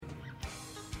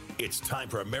It's time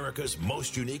for America's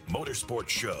most unique motorsports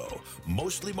show,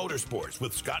 Mostly Motorsports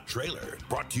with Scott Traylor,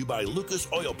 brought to you by Lucas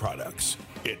Oil Products.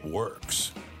 It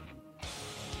works.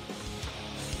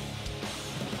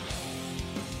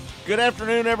 Good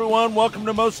afternoon, everyone. Welcome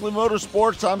to Mostly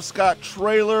Motorsports. I'm Scott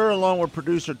Traylor, along with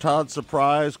producer Todd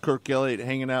Surprise. Kirk Elliott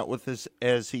hanging out with us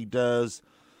as he does.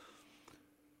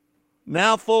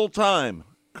 Now full-time,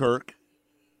 Kirk.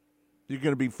 You're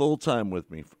going to be full-time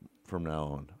with me from now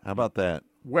on. How about that?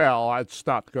 Well, it's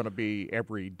not going to be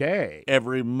every day.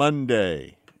 Every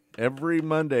Monday. Every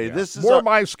Monday. Yeah. This is more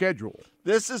my schedule.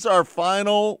 This is our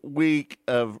final week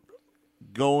of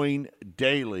going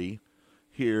daily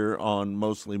here on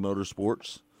Mostly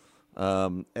Motorsports.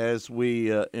 As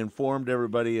we informed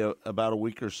everybody about a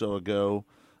week or so ago,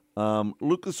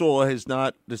 Lucas Oil has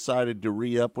not decided to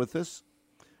re-up with us.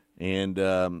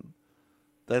 And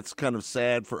that's kind of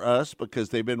sad for us because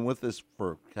they've been with us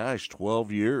for,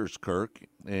 12 years, Kirk.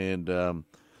 And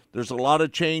there's a lot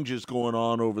of changes going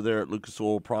on over there at Lucas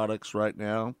Oil Products right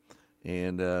now.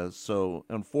 And so,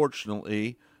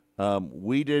 unfortunately,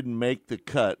 we didn't make the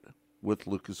cut with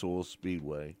Lucas Oil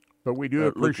Speedway. But we do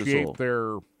appreciate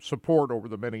their support over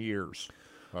the many years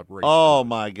of racing. Oh,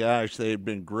 my gosh. They have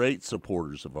been great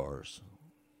supporters of ours,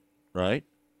 right?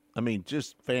 I mean,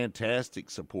 just fantastic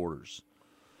supporters.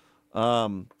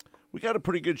 We got a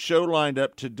pretty good show lined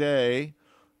up today.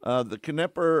 The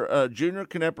Knepper, Junior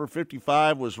Knepper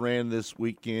 55 was ran this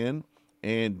weekend,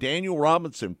 and Daniel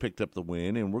Robinson picked up the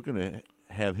win, and we're going to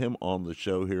have him on the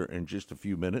show here in just a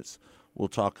few minutes. We'll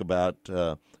talk about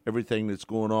everything that's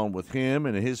going on with him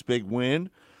and his big win.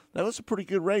 That was a pretty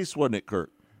good race, wasn't it,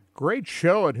 Kurt? Great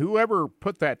show, and whoever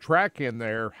put that track in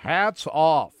there, hats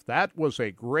off. That was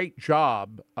a great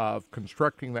job of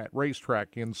constructing that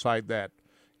racetrack inside that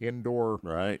indoor,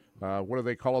 right? What do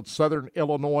they call it? Southern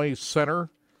Illinois Center.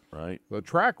 Right. The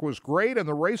track was great, and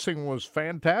the racing was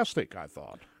fantastic, I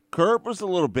thought. Curb was a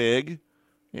little big.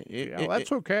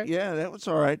 That's okay. Yeah, that was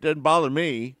all right. Doesn't bother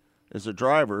me as a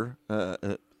driver. I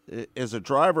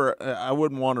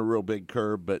wouldn't want a real big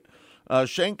curb, but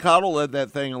Shane Cottle led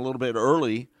that thing a little bit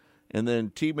early, and then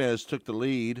T-Mez took the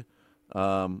lead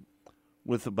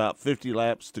with about 50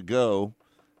 laps to go,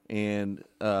 and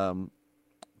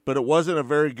but it wasn't a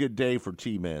very good day for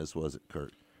T-Mez, was it,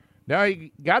 Kurt? Now,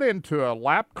 he got into a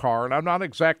lap car, and I'm not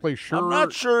exactly sure. I'm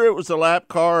not sure it was a lap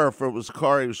car or if it was a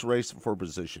car he was racing for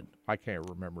position. I can't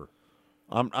remember.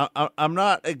 I'm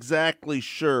not exactly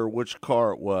sure which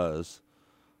car it was,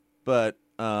 but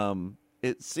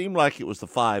it seemed like it was the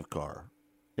 5 car,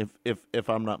 if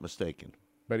I'm not mistaken.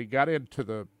 But he got into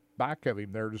the back of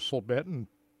him there just a little bit and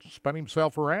spun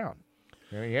himself around.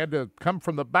 And he had to come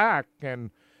from the back,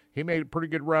 and he made a pretty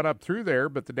good run up through there,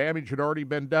 but the damage had already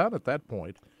been done at that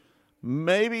point.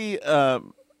 Maybe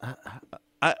I'm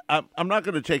not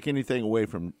going to take anything away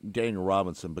from Daniel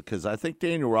Robinson because I think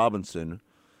Daniel Robinson,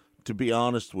 to be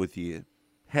honest with you,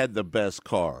 had the best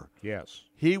car. Yes.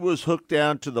 He was hooked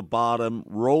down to the bottom,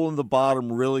 rolling the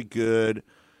bottom really good.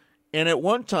 And at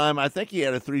one time, I think he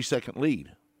had a 3-second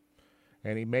lead.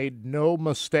 And he made no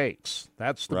mistakes.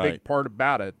 That's the big part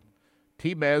about it.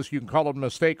 T-Mez, you can call it a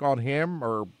mistake on him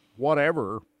or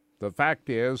whatever. The fact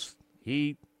is,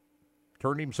 he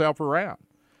turned himself around.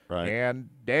 Right. And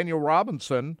Daniel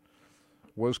Robinson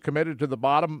was committed to the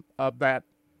bottom of that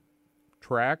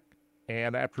track.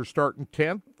 And after starting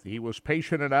 10th, he was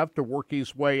patient enough to work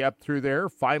his way up through there,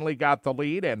 finally got the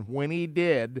lead. And when he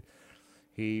did,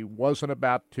 he wasn't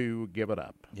about to give it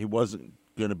up. He wasn't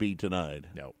going to be denied.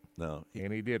 No.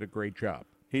 And he did a great job.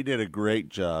 He did a great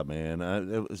job, man.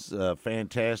 It was a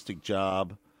fantastic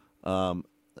job.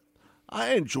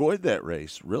 I enjoyed that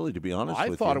race, really, to be honest with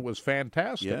you. I thought it was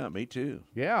fantastic. Yeah, me too.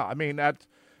 Yeah, I mean,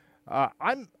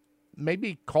 I'm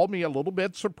maybe called me a little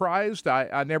bit surprised.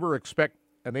 I never expect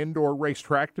an indoor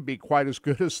racetrack to be quite as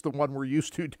good as the one we're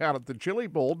used to down at the Chili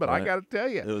Bowl, but I got to tell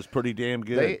you. It was pretty damn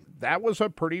good. That was a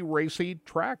pretty racy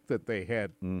track that they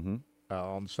had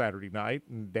on Saturday night.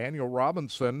 And Daniel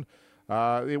Robinson,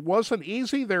 it wasn't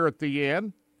easy there at the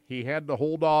end. He had to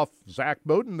hold off Zach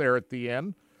Bowden there at the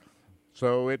end.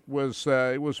 So it was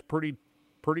pretty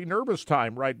nervous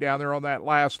time right down there on that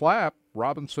last lap.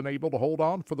 Robinson able to hold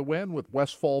on for the win with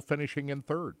Westfall finishing in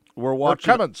third. We're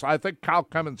watching Cummins. I think Kyle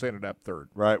Cummins ended up third.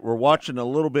 Right. We're watching a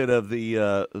little bit of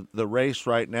the race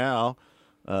right now,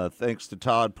 thanks to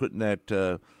Todd putting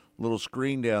that little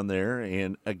screen down there.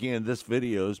 And again, this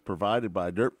video is provided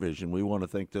by Dirt Vision. We want to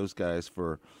thank those guys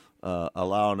for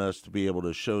allowing us to be able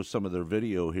to show some of their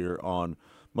video here on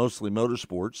Mostly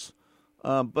Motorsports.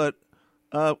 But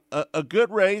a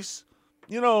good race.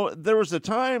 You know, there was a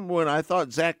time when I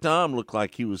thought Zach Dom looked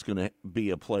like he was going to be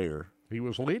a player He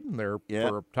was leading there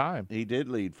for a time. He did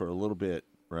lead for a little bit,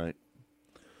 right?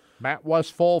 Matt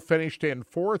Westphal finished in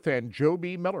 4th, and Joe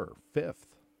B. Miller 5th.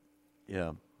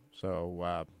 Yeah.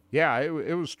 So,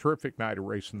 it was a terrific night of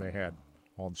racing they had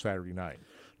on Saturday night.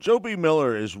 Joe B.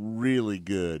 Miller is really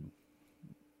good,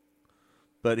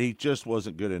 but he just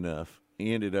wasn't good enough.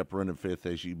 He ended up running 5th,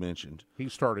 as you mentioned. He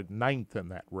started 9th in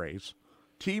that race.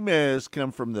 T-Mez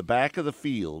come from the back of the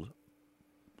field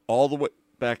all the way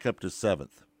back up to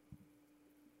 7th.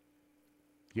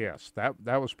 Yes, that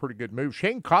was a pretty good move.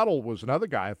 Shane Cottle was another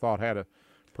guy I thought had a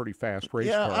pretty fast race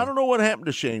car. Yeah, I don't know what happened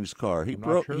to Shane's car. He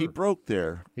broke. Sure. He broke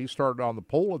there. He started on the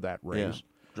pole of that race. Yeah,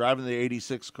 driving the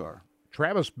 86 car.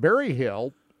 Travis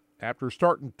Berryhill, after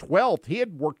starting 12th, he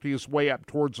had worked his way up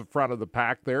towards the front of the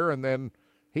pack there, and then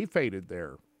he faded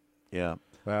there. Yeah.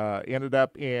 Ended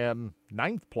up in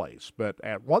 9th place. But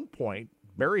at one point,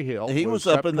 Berryhill was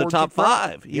up in the top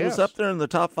 5. He was up there in the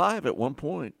top 5 at one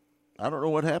point. I don't know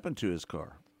what happened to his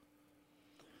car.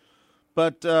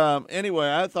 But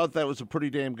anyway, I thought that was a pretty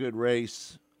damn good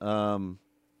race. The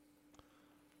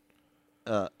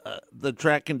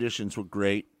track conditions were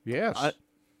great. Yes.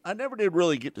 I never did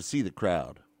really get to see the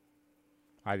crowd.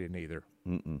 I didn't either.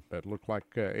 But it looked like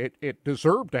it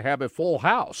deserved to have a full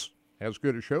house, as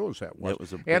good a show as that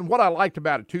was. And what I liked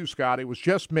about it, too, Scott, it was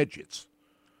just midgets.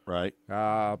 Right.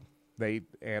 They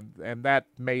and that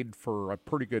made for a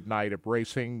pretty good night of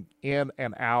racing in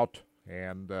and out,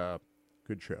 and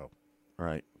good show.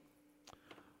 Right.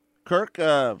 Kirk,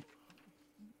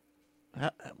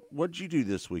 what'd you do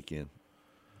this weekend?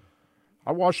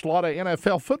 I watched a lot of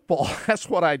NFL football. That's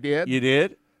what I did. You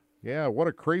did? Yeah, what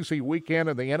a crazy weekend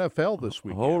in the NFL this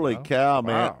weekend. Holy cow,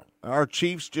 man. Wow. Our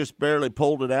Chiefs just barely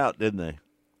pulled it out, didn't they?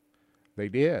 They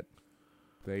did.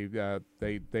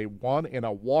 They won in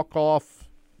a walk-off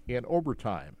in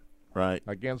overtime. Right.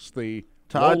 Against the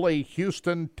Todd, lowly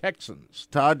Houston Texans.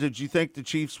 Todd, did you think the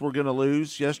Chiefs were going to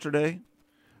lose yesterday?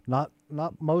 Not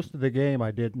most of the game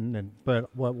I didn't,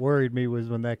 but what worried me was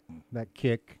when that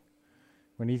kick,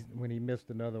 when he missed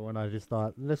another one, I just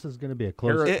thought this is going to be a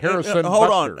close. Harrison, hold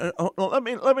on.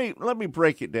 Let me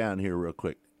break it down here real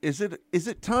quick. Is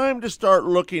it time to start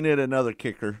looking at another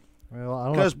kicker? Well, I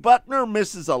don't know. Because Buckner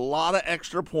misses a lot of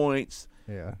extra points.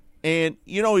 Yeah. And,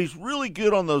 he's really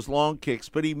good on those long kicks,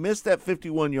 but he missed that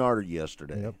 51-yarder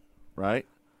yesterday. Yep. Right?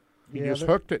 He just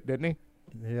hooked it, didn't he?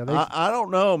 Yeah. I don't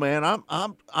know, man.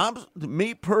 I'm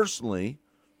me personally,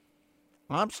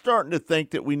 I'm starting to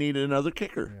think that we need another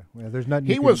kicker. Yeah. There's nothing.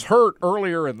 He was hurt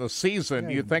earlier in the season.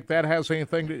 Do you think that has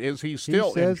anything to? Is he still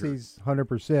He says injured? he's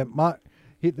 100%.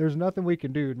 There's nothing we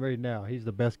can do right now. He's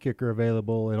the best kicker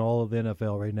available in all of the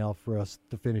NFL right now for us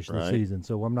to finish the season.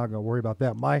 So I'm not going to worry about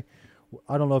that.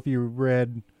 I don't know if you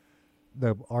read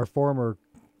our former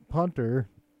punter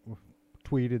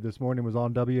tweeted this morning, was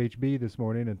on WHB this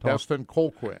morning, and Dustin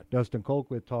Colquitt. Dustin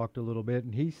Colquitt talked a little bit,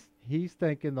 and he's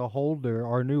thinking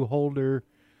our new holder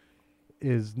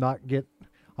is not I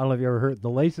don't know if you ever heard the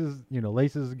laces.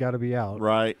 Laces got to be out.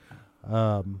 Right.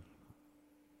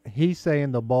 He's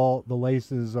saying the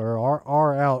laces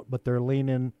are out, but they're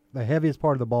leaning. The heaviest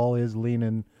part of the ball is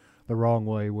leaning the wrong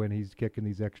way when he's kicking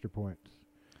these extra points.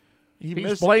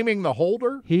 He's blaming the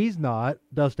holder? He's not.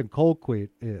 Dustin Colquitt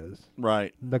is.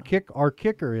 Right. Our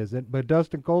kicker isn't, but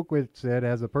Dustin Colquitt said,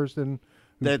 as a person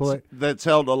that's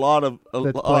held a lot of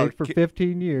played for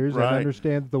 15 years and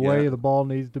understands the way the ball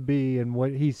needs to be, and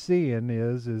what he's seeing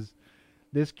is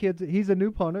this he's a new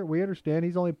punter. We understand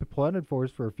he's only punted for us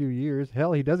for a few years.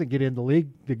 Hell, he doesn't get in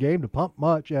the game to pump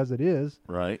much as it is.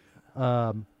 Right.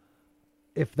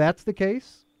 If that's the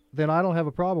case, then I don't have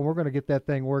a problem. We're going to get that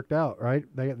thing worked out, right?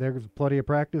 There's plenty of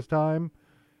practice time.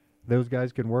 Those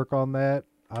guys can work on that.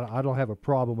 I don't have a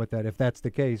problem with that if that's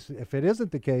the case. If it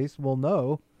isn't the case, we'll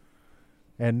know.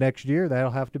 And next year,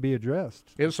 that'll have to be addressed.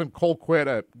 Isn't Colquitt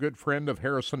a good friend of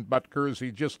Harrison Butker? Is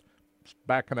he just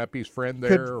backing up his friend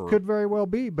there? Could very well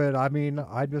be, but I mean,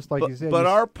 I just like you said. But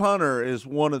our punter is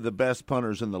one of the best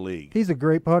punters in the league. He's a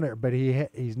great punter, but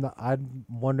he's not. I'm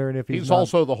wondering if he's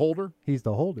also the holder. He's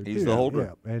the holder. He's the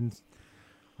holder. Yeah, and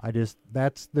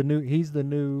that's the new. He's the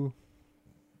new.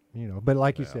 But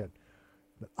like you said,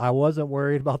 I wasn't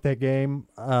worried about that game.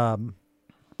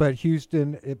 But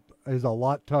Houston is a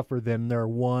lot tougher than their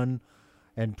 1-12-1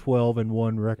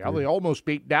 record. Yeah, they almost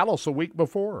beat Dallas a week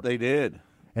before. They did.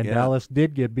 And Dallas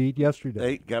did get beat yesterday.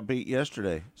 They got beat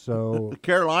yesterday. So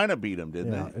Carolina beat them,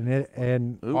 didn't they?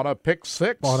 And on a pick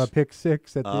six. At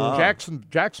the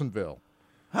Jacksonville.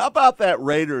 How about that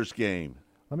Raiders game?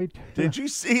 Did you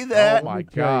see that? Oh my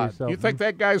God! You think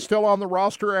that guy's still on the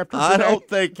roster after today? I don't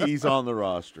think he's on the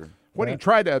roster. When he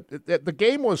tried to, the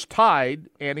game was tied,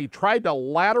 and he tried to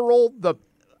lateral the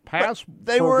pass.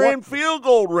 They were in field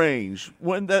goal range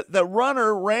when the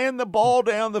runner ran the ball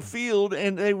down the field,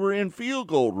 and they were in field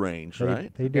goal range,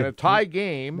 right? They did in a tie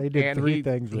game. They did and three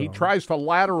things wrong. He tries to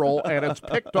lateral, and it's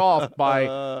picked off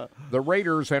by the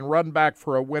Raiders and run back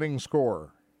for a winning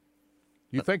score.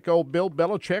 You think old Bill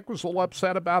Belichick was a little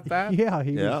upset about that? Yeah,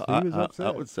 he was upset.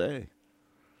 I would say.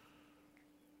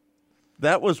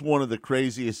 That was one of the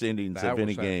craziest endings of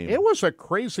any game. It was a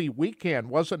crazy weekend,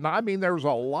 wasn't it? I mean, there was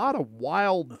a lot of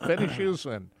wild finishes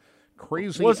and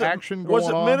crazy action going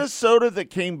on. Was it Minnesota that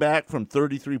came back from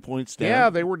 33 points down? Yeah,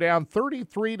 they were down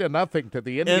 33-0 to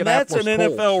the Indianapolis And that's an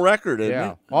Colts. NFL record,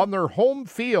 isn't it? On their home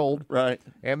field. Right.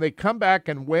 And they come back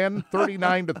and win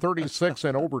 39-36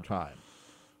 in overtime.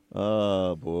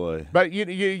 Oh, boy. But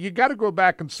you got to go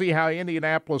back and see how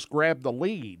Indianapolis grabbed the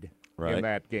lead in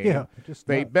that game. Yeah,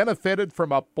 they benefited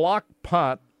from a block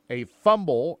punt, a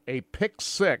fumble, a pick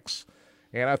six,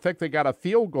 and I think they got a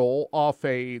field goal off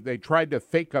they tried to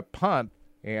fake a punt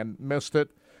and missed it.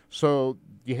 So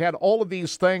you had all of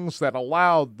these things that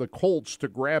allowed the Colts to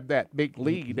grab that big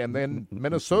lead, and then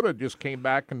Minnesota just came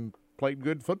back and played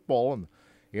good football in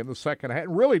the second half,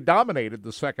 really dominated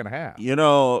the second half. You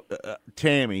know,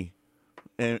 Tammy,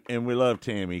 and we love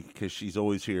Tammy because she's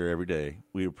always here every day.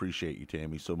 We appreciate you,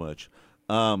 Tammy, so much.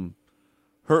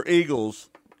 Her Eagles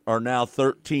are now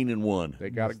 13-1. They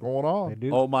got it going on. They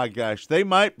do. Oh my gosh, they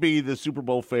might be the Super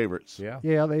Bowl favorites. Yeah,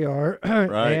 they are.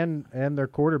 Right. And their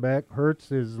quarterback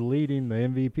Hurts is leading the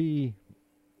MVP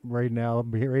right now,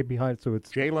 right behind. So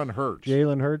it's Jalen Hurts.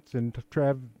 Jalen Hurts and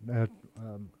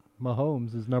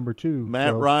Mahomes is number 2.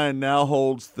 Matt Ryan now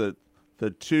holds the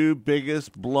two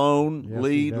biggest blown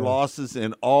lead losses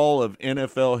in all of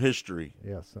NFL history.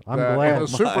 Yes, I'm glad. The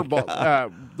Super Bowl,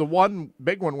 the one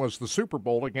big one was the Super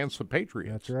Bowl against the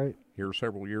Patriots. That's right. Here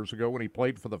several years ago when he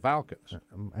played for the Falcons.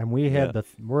 And we had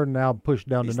we're now pushed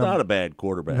down He's to number. not a bad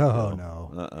quarterback.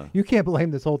 No. You can't blame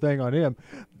this whole thing on him.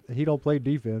 He don't play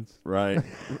defense. Right.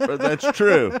 That's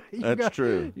true. That's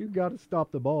true. You got to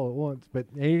stop the ball at once. But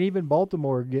even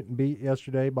Baltimore getting beat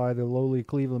yesterday by the lowly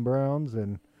Cleveland Browns,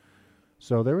 and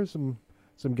so there was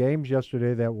some games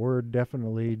yesterday that were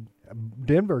definitely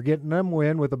Denver getting them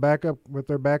win with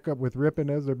their backup with Rippon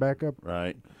as their backup.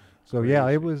 Right. So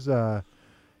it was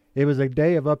a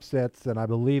day of upsets, and I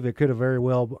believe it could have very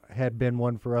well had been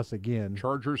one for us again.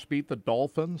 Chargers beat the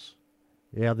Dolphins.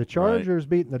 Yeah, the Chargers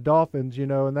beating the Dolphins, in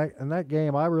that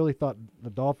game, I really thought the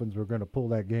Dolphins were going to pull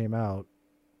that game out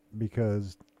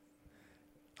because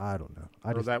I don't know.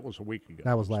 That was a week ago.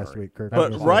 That was last week, Kirk.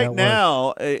 But right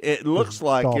now, it looks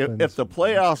like if the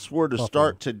playoffs were to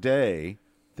start today,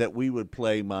 that we would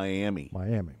play Miami.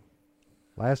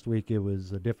 Last week it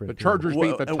was a different. The Chargers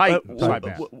beat the Titans.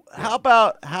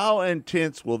 How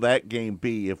intense will that game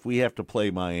be if we have to play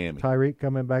Miami? Tyreek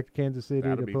coming back to Kansas City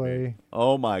to play. Big.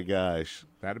 Oh my gosh,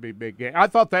 that'd be a big game. I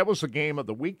thought that was the game of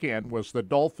the weekend. Was the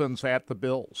Dolphins at the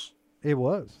Bills? It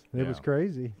was. It was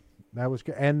crazy. That was,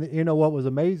 and you know what was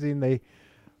amazing? They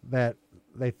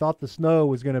thought the snow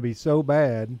was going to be so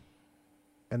bad,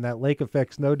 and that lake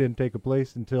effect snow didn't take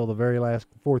place until the very last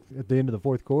at the end of the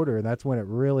fourth quarter, and that's when it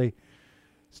really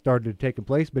started taking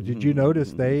place. But did you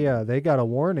notice they got a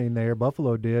warning there?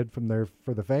 Buffalo did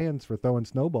for the fans for throwing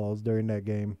snowballs during that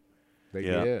game. They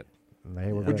did.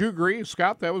 Would you agree,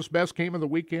 Scott? That was the best game of the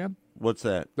weekend. What's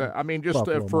that? Just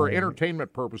for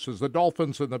entertainment purposes, the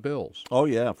Dolphins and the Bills. Oh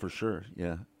yeah, for sure.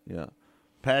 Yeah.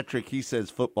 Patrick, he says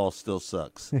football still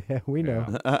sucks. We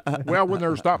know. Well, when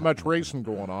there's not much racing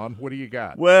going on, what do you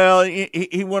got? Well,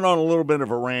 he went on a little bit of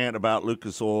a rant about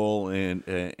Lucas Oil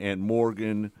and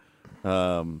Morgan.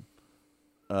 Kind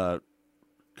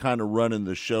of running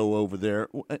the show over there.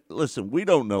 Listen, we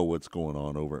don't know what's going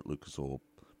on over at Lucas Oil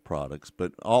Products,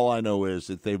 but all I know is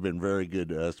that they've been very good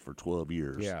to us for 12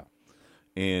 years. Yeah.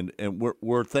 And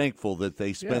we're thankful that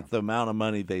they spent the amount of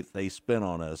money they spent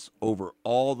on us over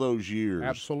all those years.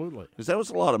 Absolutely. Because that was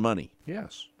a lot of money.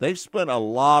 Yes. They've spent a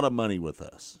lot of money with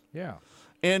us. Yeah.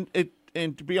 And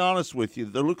to be honest with you,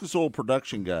 the Lucas Oil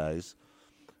production guys,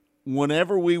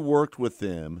 whenever we worked with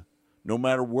them, no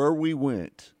matter where we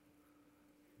went,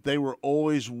 they were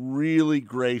always really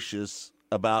gracious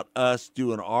about us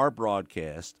doing our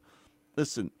broadcast.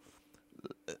 Listen,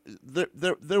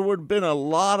 there would have been a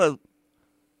lot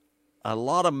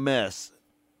of mess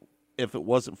if it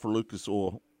wasn't for Lucas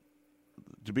Oil.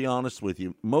 To be honest with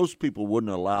you, most people wouldn't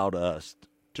have allowed us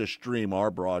to stream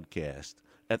our broadcast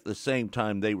at the same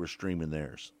time they were streaming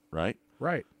theirs, right?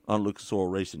 Right. On Lucas Oil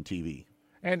Racing TV.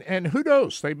 And who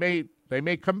knows? They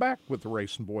may come back with the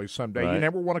Racing Boys someday. Right. You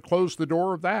never want to close the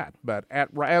door of that. But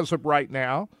as of right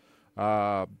now,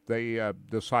 they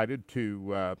decided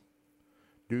to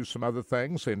do some other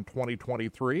things in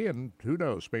 2023, and who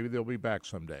knows, maybe they'll be back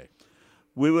someday.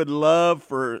 We would love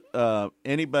for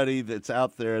anybody that's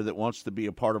out there that wants to be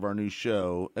a part of our new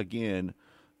show. Again,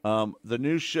 the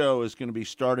new show is going to be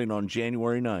starting on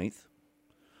January 9th.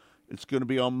 It's going to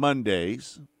be on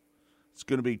Mondays. It's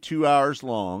going to be 2 hours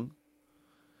long.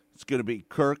 It's going to be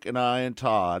Kirk and I and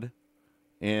Todd.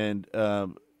 And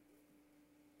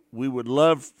we would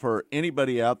love for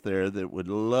anybody out there that would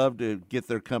love to get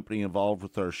their company involved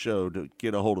with our show to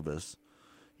get a hold of us.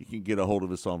 You can get a hold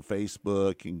of us on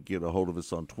Facebook. You can get a hold of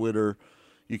us on Twitter.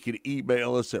 You can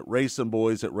email us at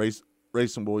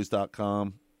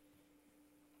racingboys@racingboys.com.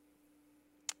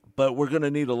 But we're going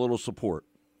to need a little support,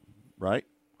 right?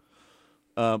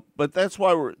 But that's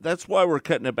why we're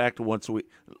cutting it back to once a week.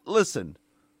 Listen,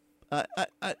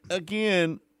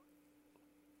 again,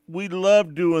 we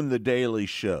love doing the daily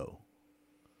show.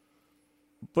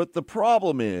 But the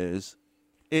problem is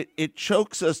it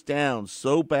chokes us down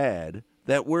so bad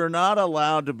that we're not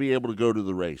allowed to be able to go to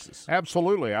the races.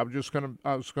 Absolutely. I was going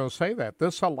to say that.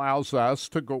 This allows us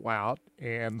to go out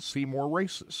and see more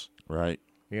races. Right.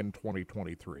 In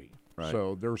 2023. Right.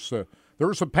 So there's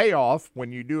a payoff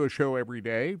when you do a show every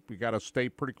day. You got to stay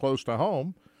pretty close to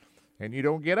home, and you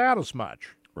don't get out as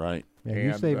much. Right. Yeah,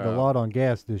 you saved a lot on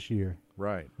gas this year.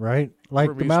 Right. Right?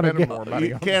 Like the amount of gas.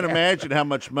 You can't imagine how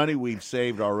much money we've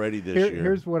saved already this year.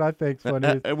 Here's what I think's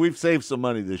funny. And we've saved some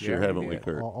money this year, haven't we,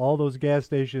 Kurt? All those gas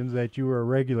stations that you were a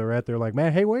regular at, they're like,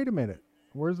 man, hey, wait a minute.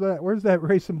 Where's that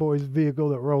Racing Boys vehicle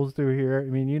that rolls through here? I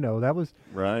mean, that was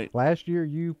right. Last year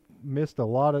you missed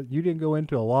you didn't go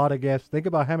into a lot of gas. Think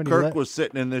about how many. Kirk was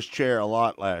sitting in this chair a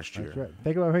lot last year. That's right.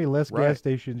 Think about how many less gas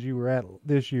stations you were at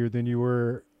this year than you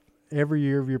were every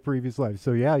year of your previous life.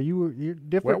 So yeah, you're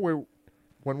different. Well,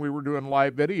 when we were doing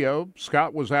live video,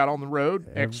 Scott was out on the road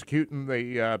executing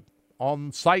the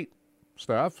on-site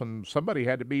stuff, and somebody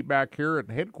had to be back here at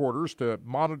headquarters to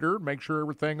monitor, make sure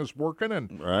everything is working, and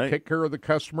take care of the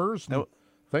customers and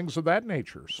things of that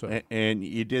nature. So, and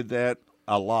you did that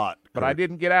a lot. But I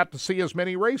didn't get out to see as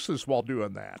many races while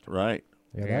doing that. Right.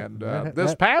 Yeah,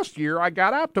 this past year, I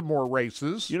got out to more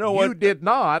races. You know what? You did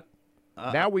not.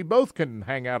 Now we both can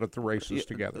hang out at the races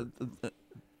together.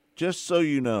 Just so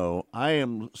you know, I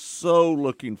am so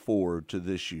looking forward to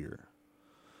this year.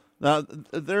 Now,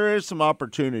 there is some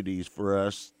opportunities for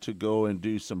us to go and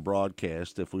do some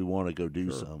broadcast if we want to go do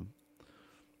some.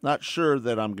 Not sure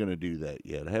that I'm going to do that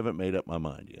yet. I haven't made up my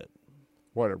mind yet.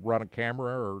 What, run a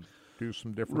camera or do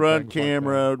some different run things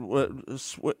camera, like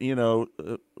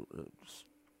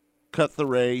cut the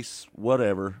race,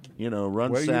 whatever,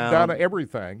 run sound. You've done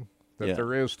everything that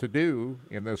there is to do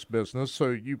in this business,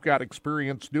 so you've got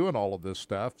experience doing all of this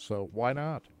stuff, so why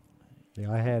not?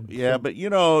 Yeah, I had. Yeah, but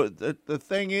the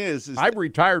thing is I've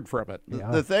retired from it.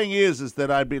 The thing is that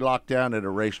I'd be locked down at a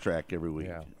racetrack every week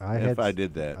if I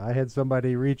did that. I had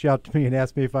somebody reach out to me and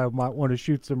ask me if I might want to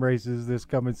shoot some races this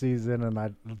coming season, and I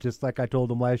just like I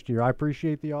told them last year, I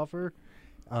appreciate the offer.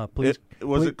 Please,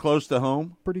 was it close to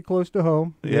home? Pretty close to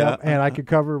home. Yeah. And I could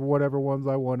cover whatever ones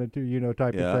I wanted to,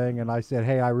 type of thing. And I said,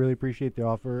 hey, I really appreciate the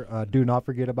offer. Do not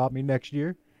forget about me next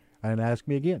year, and ask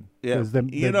me again. Yeah,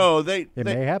 it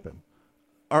may happen.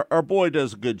 Our boy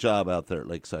does a good job out there at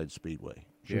Lakeside Speedway.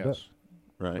 Yes.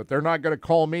 Right. But they're not going to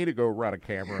call me to go run a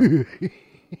camera.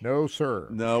 No, sir.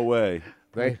 No way.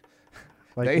 They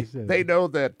know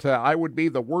that I would be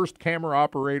the worst camera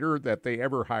operator that they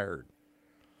ever hired.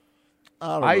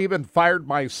 I even fired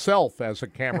myself as a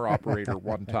camera operator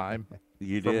one time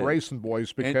from Racing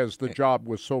Boys because the job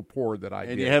was so poor that I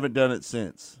did. And you haven't done it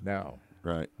since. No.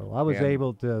 Right. Well, I was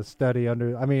able to study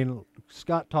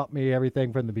Scott taught me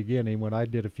everything from the beginning when I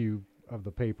did a few of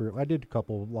the paper. I did a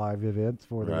couple live events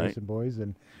for the Racing Boys,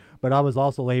 but I was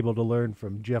also able to learn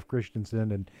from Jeff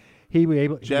Christensen, and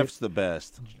Jeff's the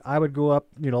best. I would go up,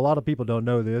 a lot of people don't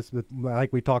know this, but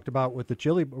like we talked about with the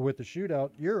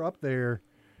shootout, you're up there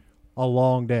a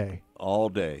long day. All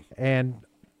day. And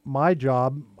my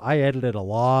job, I edited a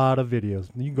lot of videos.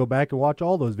 You can go back and watch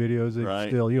all those videos. It's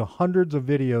still, hundreds of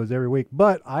videos every week.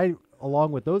 But I,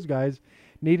 along with those guys,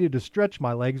 needed to stretch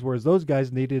my legs, whereas those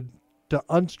guys needed to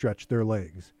unstretch their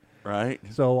legs. Right.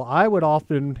 So I would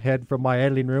often head from my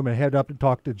editing room and head up and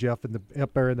talk to Jeff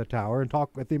up there in the tower and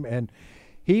talk with him. And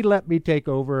he let me take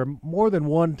over more than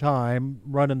one time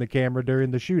running the camera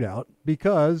during the shootout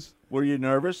because... Were you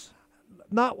nervous?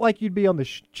 Not like you'd be on the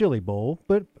Chili Bowl,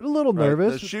 but a little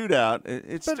nervous. The shootout,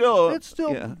 it's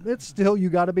still you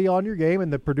got to be on your game,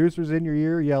 and the producer's in your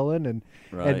ear yelling, and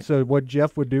so what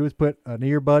Jeff would do is put an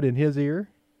earbud in his ear,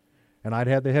 and I'd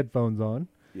have the headphones on,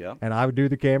 Yeah. And I would do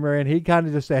the camera, and he'd kind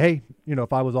of just say, hey,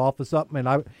 if I was off of something.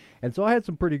 And so I had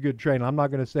some pretty good training. I'm not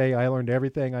going to say I learned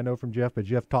everything I know from Jeff, but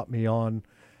Jeff taught me on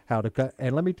how to cut.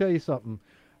 And let me tell you something.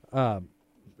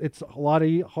 It's a lot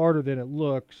harder than it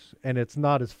looks, and it's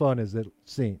not as fun as it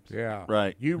seems. Yeah.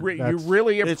 Right. You really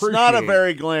appreciate. It's not a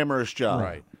very glamorous job,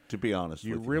 right, to be honest with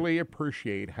you. You really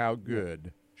appreciate how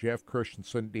good Jeff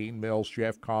Christensen, Dean Mills,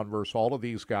 Jeff Converse, all of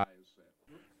these guys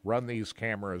that run these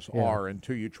cameras are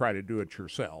until you try to do it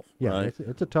yourself. Yeah, right.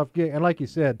 It's a tough gig. And like you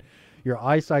said, your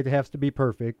eyesight has to be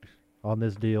perfect on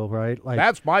this deal, right? Like,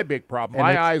 that's my big problem.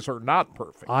 My eyes are not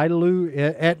perfect. I lose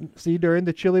during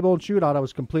the Chili Bowl shootout, I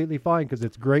was completely fine because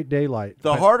it's great daylight.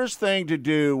 The hardest thing to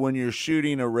do when you're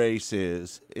shooting a race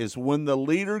is when the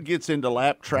leader gets into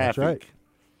lap traffic. That's right.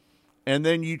 And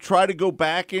then you try to go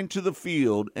back into the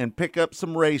field and pick up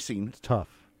some racing. It's tough.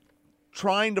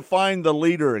 Trying to find the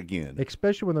leader again.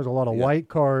 Especially when there's a lot of white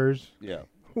cars Yeah.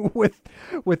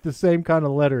 with the same kind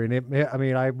of lettering.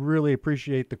 I really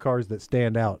appreciate the cars that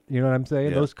stand out. You know what I'm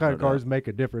saying? Yeah, Those kind of no cars doubt. make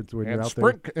a difference when you're And out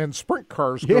there. and sprint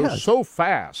cars go so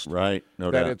fast Right.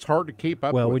 No that doubt. it's hard to keep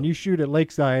up Well, with when them. you shoot at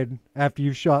Lakeside after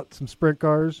you've shot some sprint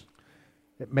cars,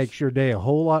 it makes your day a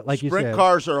whole lot, like you said. Sprint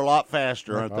cars are a lot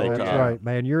faster, aren't they, That's Todd? right,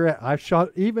 man. I've shot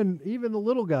even the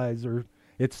little guys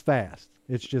it's fast.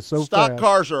 It's just so Stock fast.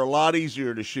 cars are a lot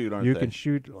easier to shoot, aren't You they? can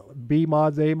shoot B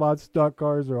mods, A mods, stock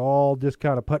cars are all just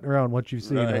kind of putting around once you've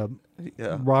seen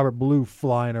Yeah. Robert Blue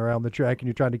flying around the track and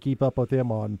you're trying to keep up with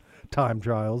him on time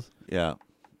trials. Yeah.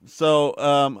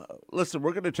 So, listen,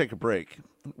 we're going to take a break.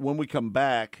 When we come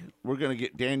back, we're going to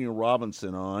get Daniel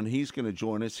Robinson on. He's going to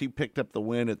join us. He picked up the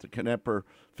win at the Knepper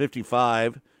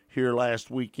 55 here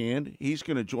last weekend. He's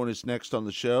going to join us next on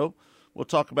the show. We'll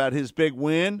talk about his big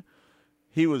win.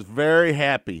 He was very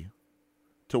happy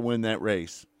to win that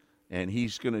race, and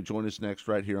he's going to join us next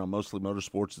right here on Mostly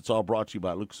Motorsports. It's all brought to you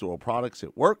by Lucas Oil Products.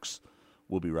 It works.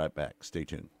 We'll be right back. Stay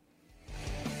tuned.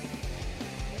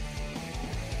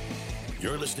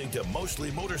 You're listening to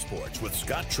Mostly Motorsports with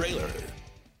Scott Traylor.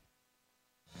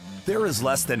 There is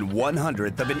less than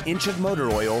 1/100th of an inch of motor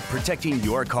oil protecting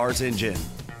your car's engine.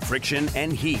 Friction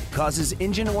and heat causes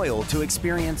engine oil to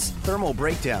experience thermal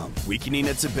breakdown, weakening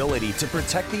its ability to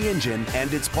protect the engine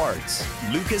and its parts.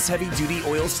 Lucas Heavy Duty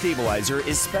Oil Stabilizer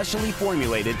is specially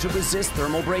formulated to resist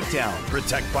thermal breakdown,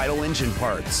 protect vital engine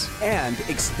parts, and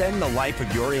extend the life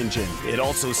of your engine. It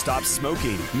also stops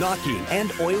smoking, knocking,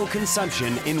 and oil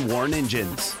consumption in worn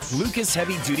engines. Lucas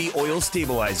Heavy Duty Oil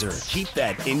Stabilizer. Keep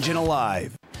that engine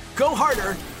alive. Go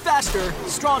harder, faster,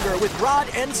 stronger with Rod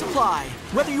End Supply.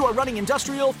 Whether you are running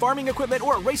industrial, farming equipment,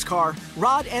 or a race car,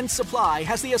 Rod End Supply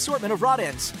has the assortment of rod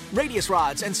ends, radius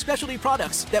rods, and specialty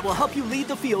products that will help you lead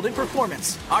the field in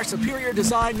performance. Our superior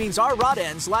design means our rod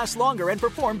ends last longer and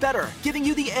perform better, giving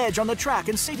you the edge on the track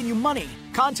and saving you money.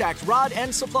 Contact Rod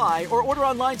End Supply or order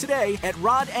online today at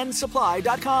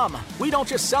rodendsupply.com. We don't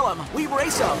just sell them, we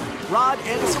race them.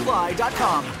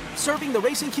 rodendsupply.com. Serving the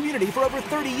racing community for over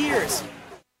 30 years.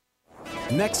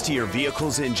 Next to your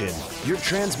vehicle's engine, your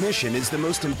transmission is the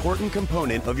most important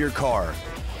component of your car.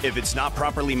 If it's not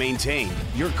properly maintained,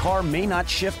 your car may not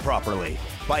shift properly.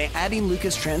 By adding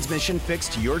Lucas Transmission Fix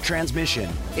to your transmission,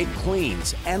 it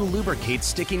cleans and lubricates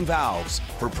sticking valves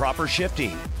for proper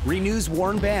shifting, renews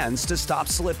worn bands to stop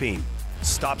slipping,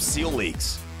 stops seal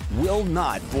leaks, will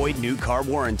not void new car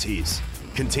warranties,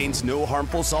 contains no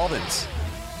harmful solvents.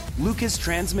 Lucas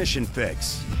Transmission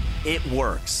Fix. It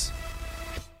works.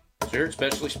 Here at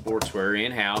Specialty Sportswear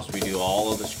in-house, we do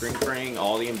all of the screen printing,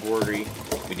 all the embroidery.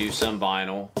 We do some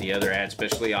vinyl. The other add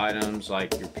specialty items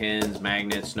like your pens,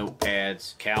 magnets,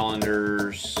 notepads,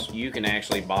 calendars. You can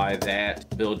actually buy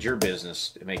that, build your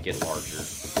business to make it larger.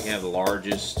 We have the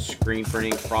largest screen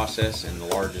printing process and the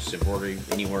largest embroidery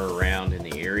anywhere around in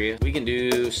the area. We can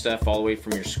do stuff all the way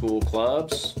from your school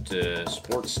clubs to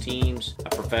sports teams, a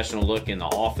professional look in the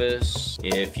office.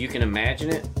 If you can imagine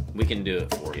it, we can do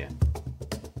it for you.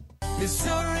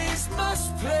 Missouri's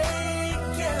must play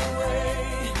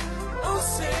getaway.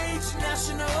 Osage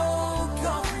National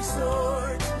Golf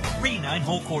Resort. 3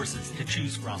 9-hole courses to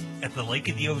choose from at the Lake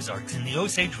of the Ozarks in the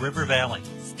Osage River Valley.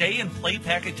 Stay and play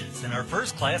packages in our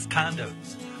first-class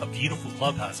condos. A beautiful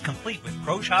clubhouse complete with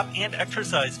pro shop and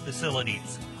exercise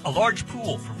facilities. A large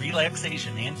pool for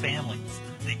relaxation and families.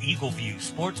 The Eagle View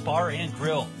Sports Bar and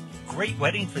Grill. Great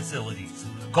wedding facilities.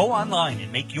 Go online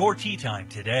and make your tee time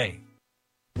today.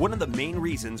 One of the main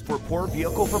reasons for poor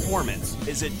vehicle performance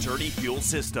is a dirty fuel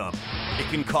system. It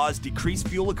can cause decreased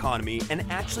fuel economy and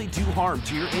actually do harm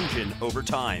to your engine over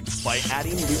time. By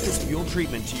adding Lucas Fuel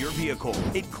Treatment to your vehicle,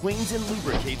 it cleans and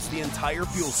lubricates the entire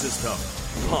fuel system.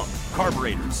 Pump,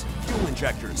 carburetors, fuel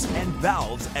injectors, and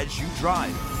valves as you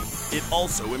drive. It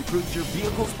also improves your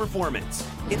vehicle's performance.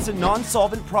 It's a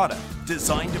non-solvent product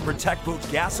designed to protect both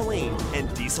gasoline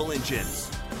and diesel engines.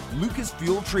 Lucas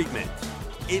Fuel Treatment.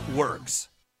 It works.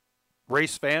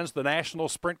 Race fans, the National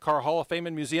Sprint Car Hall of Fame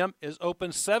and Museum is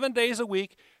open 7 days a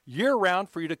week, year-round,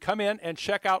 for you to come in and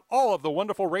check out all of the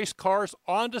wonderful race cars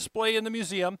on display in the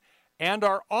museum. And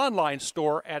our online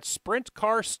store at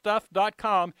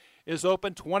sprintcarstuff.com is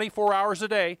open 24 hours a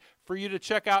day for you to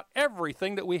check out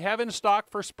everything that we have in stock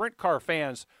for sprint car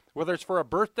fans. Whether it's for a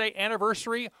birthday,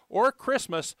 anniversary, or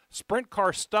Christmas,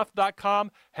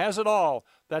 sprintcarstuff.com has it all.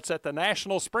 That's at the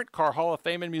National Sprint Car Hall of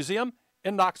Fame and Museum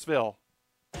in Knoxville.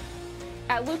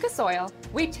 At Lucas Oil,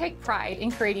 we take pride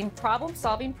in creating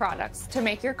problem-solving products to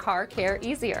make your car care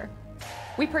easier.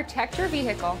 We protect your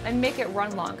vehicle and make it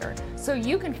run longer so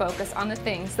you can focus on the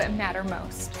things that matter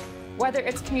most. Whether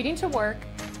it's commuting to work,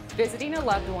 visiting a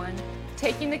loved one,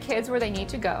 taking the kids where they need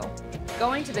to go,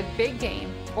 going to the big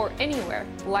game, or anywhere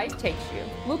life takes you,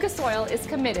 Lucas Oil is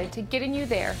committed to getting you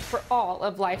there for all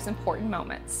of life's important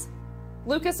moments.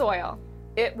 Lucas Oil,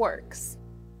 it works.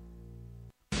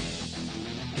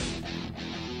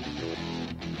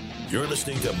 You're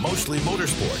listening to Mostly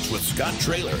Motorsports with Scott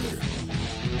Traylor.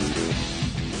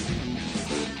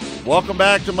 Welcome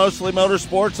back to Mostly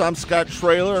Motorsports. I'm Scott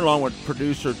Traylor, along with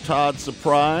producer Todd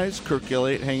Surprise. Kirk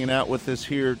Elliott hanging out with us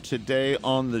here today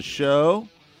on the show.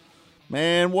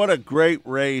 Man, what a great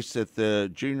race at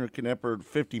the Junior Knepper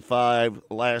 55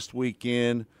 last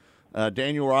weekend.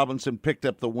 Daniel Robinson picked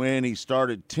up the win. He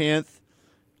started 10th,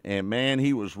 and, man,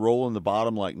 he was rolling the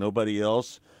bottom like nobody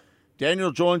else.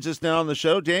 Daniel joins us now on the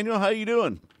show. Daniel, how you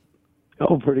doing?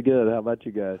 Oh, pretty good. How about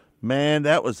you guys? Man,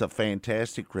 that was a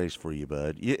fantastic race for you,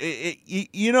 bud.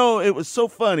 You know, it was so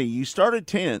funny. You started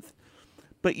 10th,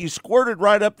 but you squirted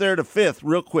right up there to 5th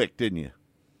real quick, didn't you?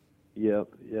 Yep.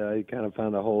 Yeah, I kind of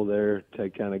found a hole there to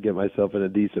kind of get myself in a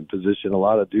decent position. A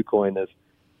lot of DuQuoin is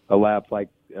a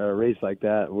race like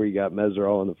that where you got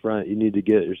Meserol in the front. You need to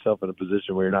get yourself in a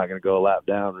position where you're not going to go a lap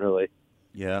down, really.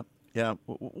 Yeah, yeah.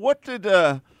 What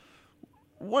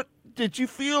did you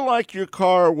feel like your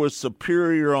car was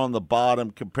superior on the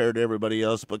bottom compared to everybody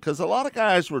else? Because a lot of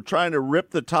guys were trying to rip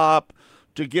the top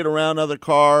to get around other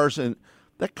cars, and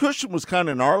that cushion was kind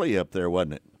of gnarly up there,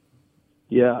 wasn't it?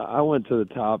 Yeah, I went to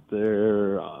the top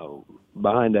there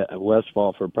behind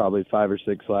Westfall for probably 5 or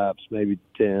 6 laps, maybe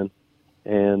 10,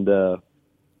 and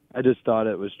I just thought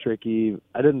it was tricky.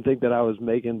 I didn't think that I was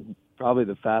making probably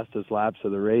the fastest laps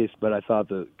of the race, but I thought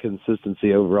the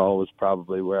consistency overall was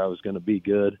probably where I was going to be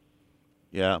good.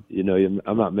 Yeah. You know,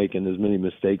 I'm not making as many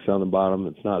mistakes on the bottom.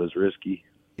 It's not as risky.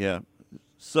 Yeah.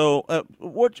 So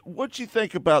what you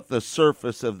think about the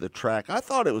surface of the track? I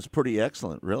thought it was pretty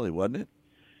excellent, really, wasn't it?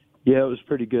 Yeah, it was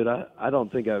pretty good. I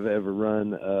don't think I've ever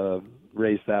run a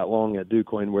race that long at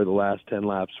DuQuoin where the last 10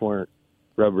 laps weren't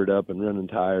rubbered up and running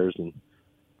tires, and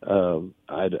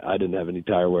I didn't have any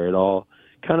tire wear at all.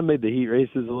 Kind of made the heat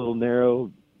races a little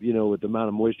narrow, you know, with the amount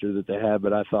of moisture that they had,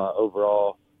 but I thought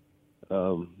overall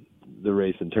the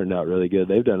racing turned out really good.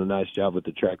 They've done a nice job with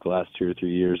the track the last 2 or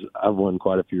 3 years. I've won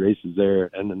quite a few races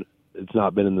there, and it's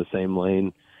not been in the same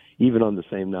lane, even on the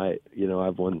same night. You know,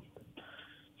 I've won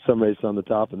some races on the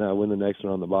top, and now I win the next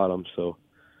one on the bottom. So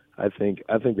I think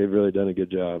they've really done a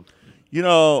good job. You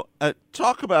know,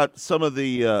 talk about some of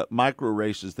the micro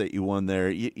races that you won there.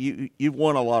 You've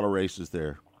won a lot of races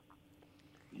there.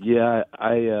 Yeah,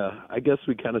 I guess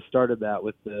we kind of started that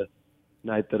with the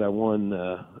night that I won.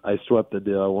 I swept the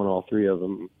deal. I won all 3 of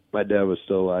them. My dad was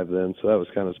still alive then, so that was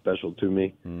kind of special to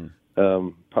me.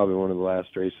 Probably one of the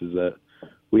last races that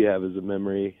we have as a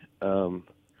memory.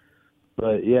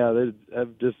 But, yeah,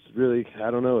 I've just really, I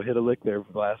don't know, hit a lick there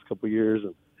for the last couple of years.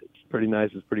 And it's pretty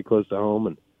nice. It's pretty close to home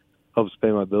and helps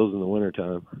pay my bills in the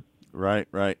wintertime. Right,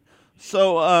 right.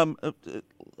 So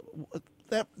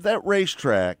that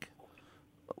racetrack,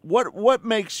 what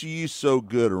makes you so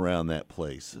good around that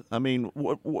place? I mean,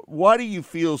 why do you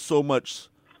feel so much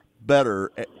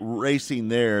better at racing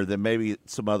there than maybe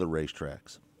some other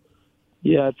racetracks?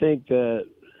 Yeah, I think that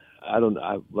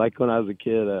like when I was a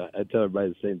kid, I tell everybody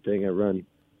the same thing. I run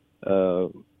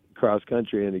cross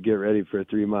country, and to get ready for a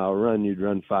 3-mile run, you'd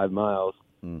run 5 miles.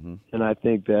 Mm-hmm. And I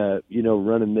think that, you know,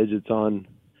 running midgets on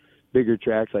bigger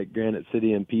tracks like Granite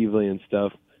City and Peevely and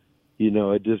stuff, you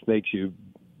know, it just makes you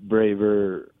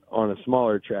braver on a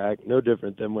smaller track. No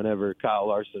different than whenever Kyle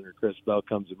Larson or Chris Bell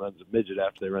comes and runs a midget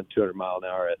after they run 200 mile an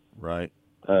hour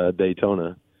at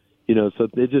Daytona. You know, so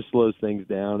it just slows things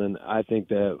down. And I think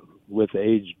that with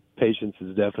age, patience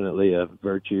is definitely a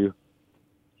virtue,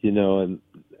 you know, and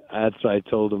that's what I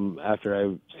told him after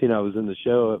I seen I was in the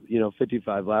show. You know,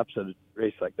 55 laps at a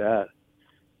race like that,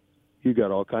 you got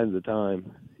all kinds of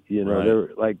time. You know, Right. they're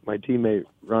like my teammate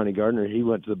Ronnie Gardner. He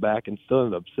went to the back and still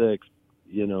ended up 6th.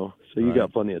 You know, so you Right.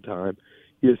 got plenty of time.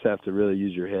 You just have to really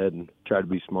use your head and try to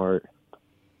be smart.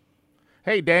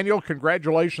 Hey, Daniel,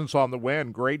 congratulations on the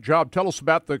win. Great job. Tell us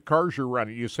about the cars you're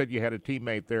running. You said you had a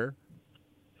teammate there.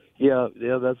 Yeah,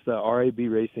 that's the RAB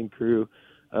Racing crew.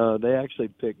 They actually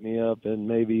picked me up in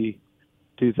maybe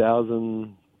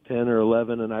 2010 or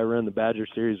 11, and I ran the Badger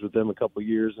Series with them a couple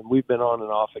years, and we've been on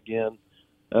and off again.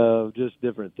 Just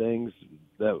different things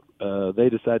that they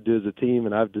decide to do as a team,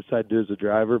 and I've decided to do as a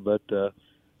driver. But the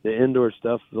indoor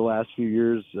stuff the last few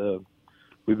years,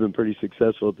 we've been pretty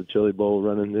successful at the Chili Bowl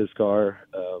running his car.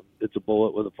 It's a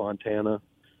Bullet with a Fontana.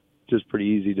 Just pretty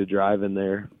easy to drive in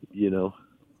there, you know.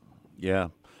 Yeah.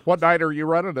 What night are you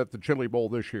running at the Chili Bowl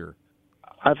this year?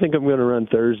 I think I'm going to run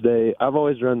Thursday. I've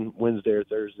always run Wednesday or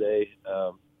Thursday.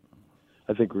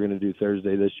 I think we're going to do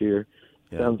Thursday this year.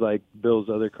 Yeah. Sounds like Bill's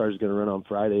other car is going to run on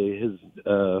Friday. His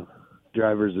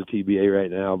driver's a TBA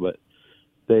right now, but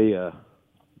they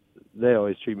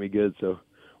always treat me good. So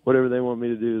whatever they want me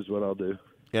to do is what I'll do.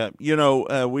 Yeah, you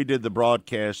know, we did the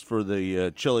broadcast for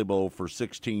the Chili Bowl for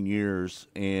 16 years,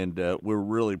 and we're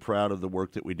really proud of the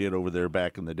work that we did over there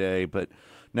back in the day. But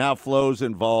now Flo's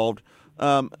involved.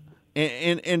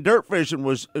 And Dirt Vision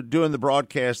was doing the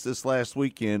broadcast this last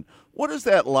weekend. What is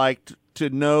that like to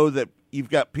know that you've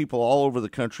got people all over the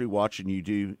country watching you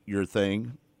do your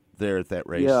thing there at that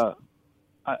race? Yeah,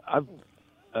 I've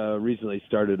recently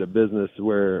started a business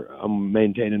where I'm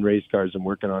maintaining race cars and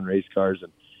working on race cars,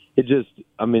 and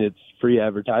it's free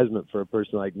advertisement for a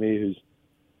person like me who's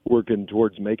working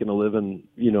towards making a living,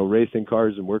 you know, racing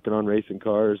cars and working on racing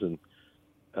cars. And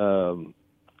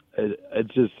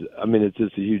it's just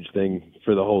a huge thing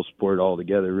for the whole sport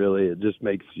altogether, really. It just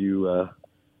makes you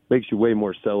way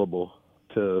more sellable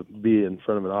to be in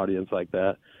front of an audience like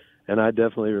that. And I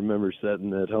definitely remember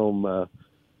sitting at home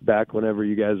back whenever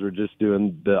you guys were just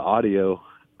doing the audio.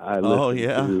 I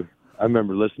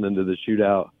remember listening to the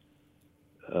shootout.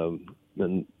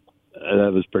 And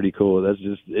that was pretty cool.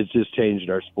 It's just changed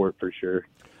our sport for sure.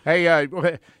 Hey,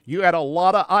 you had a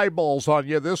lot of eyeballs on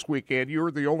you this weekend. You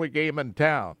were the only game in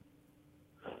town.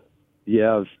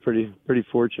 Yeah, I was pretty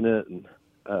fortunate, and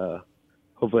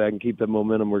hopefully I can keep that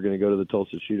momentum. We're going to go to the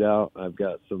Tulsa shootout. I've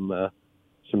got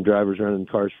some drivers running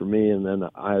cars for me, and then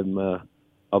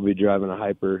I'll be driving a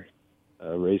Hyper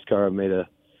race car.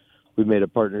 We made a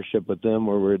partnership with them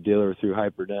where we're a dealer through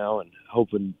Hyper now, and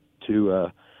hoping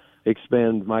to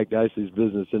expand Mike Dicey's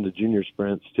business into junior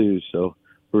sprints too. So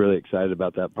we're really excited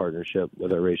about that partnership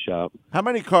with our race shop. How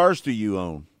many cars do you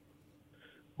own?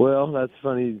 Well, that's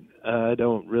funny. I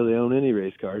don't really own any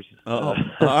race cars. Oh,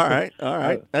 all right.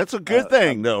 That's a good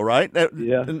thing, though, right?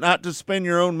 Yeah. Not to spend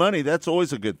your own money. That's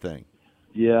always a good thing.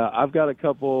 Yeah, I've got a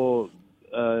couple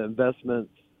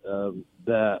investments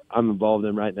that I'm involved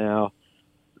in right now,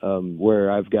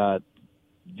 where I've got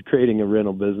creating a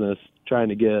rental business, trying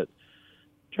to get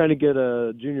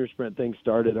a junior sprint thing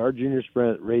started. Our junior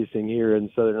sprint racing here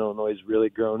in Southern Illinois has really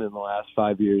grown in the last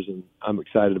 5 years, and I'm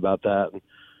excited about that. And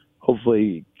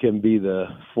hopefully can be the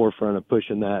forefront of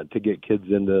pushing that to get kids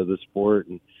into the sport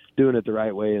and doing it the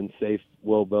right way in safe,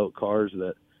 well-built cars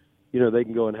that, you know, they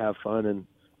can go and have fun and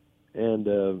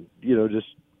you know, just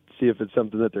see if it's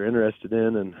something that they're interested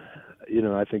in. And, you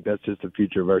know, I think that's just the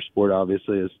future of our sport,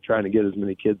 obviously, is trying to get as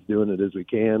many kids doing it as we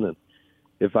can. And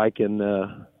if I can,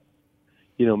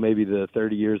 you know, maybe the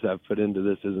 30 years I've put into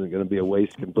this isn't going to be a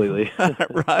waste completely.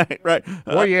 Right.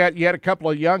 Well, you had a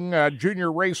couple of young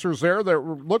junior racers there that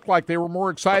looked like they were more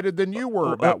excited than you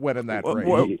were about winning that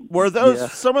race. Were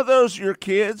those some of those your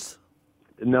kids?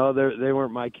 No, they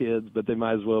weren't my kids, but they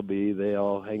might as well be. They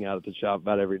all hang out at the shop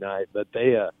about every night. But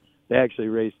they actually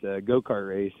raced a go-kart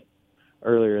race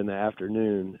earlier in the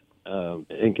afternoon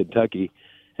in Kentucky,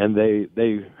 and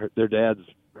their dads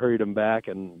hurried them back,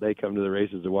 and they come to the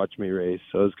races to watch me race.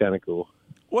 So it's kind of cool.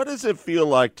 What does it feel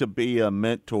like to be a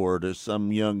mentor to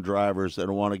some young drivers that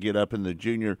want to get up in the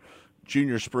junior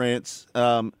sprints?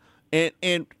 And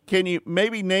can you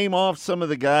maybe name off some of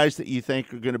the guys that you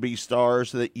think are going to be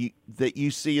stars that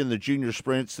you see in the junior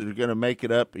sprints that are going to make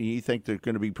it up, and you think they're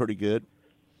going to be pretty good?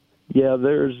 Yeah,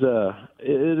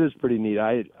 it is pretty neat.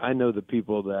 I know the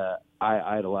people that I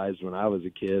idolized when I was a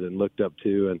kid and looked up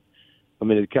to, and I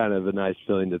mean, it's kind of a nice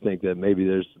feeling to think that maybe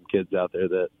there's some kids out there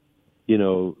that, you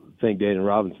know, think Dana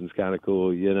Robinson's kind of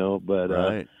cool, you know. But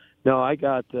right. No, I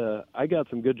got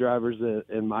some good drivers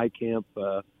in my camp.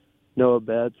 Noah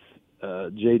Betts,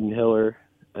 Jaden Hiller,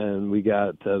 and we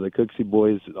got the Cooksey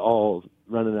boys all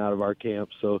running out of our camp.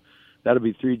 So that'll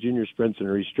be 3 junior sprints and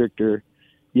a restrictor.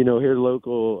 here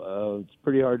local, it's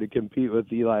pretty hard to compete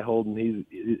with Eli Holden.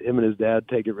 Him and his dad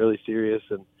take it really serious,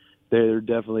 and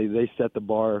they set the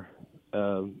bar,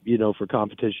 for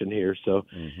competition here. So,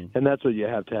 and that's what you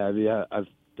have to have. You have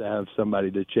to have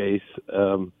somebody to chase.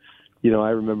 I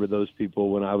remember those people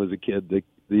when I was a kid. The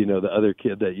other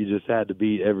kid that you just had to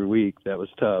beat every week. That was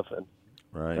tough,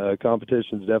 and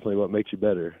competition is definitely what makes you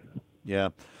better. Yeah.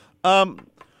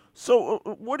 So,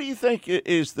 what do you think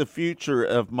is the future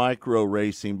of micro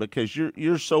racing? Because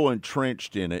you're so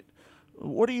entrenched in it.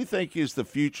 What do you think is the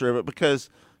future of it? Because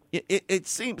it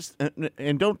seems,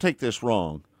 and don't take this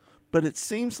wrong, but it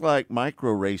seems like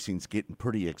micro racing's getting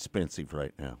pretty expensive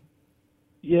right now.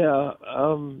 Yeah,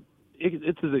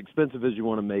 it's as expensive as you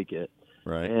want to make it.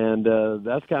 Right. And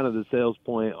that's kind of the sales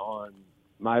point on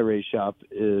my race shop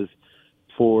is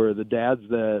for the dads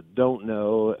that don't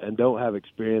know and don't have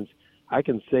experience, I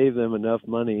can save them enough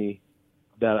money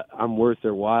that I'm worth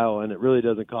their while, and it really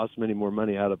doesn't cost them any more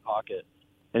money out of pocket.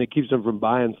 And it keeps them from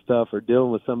buying stuff or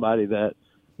dealing with somebody that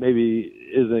maybe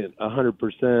isn't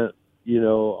 100%,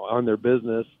 on their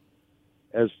business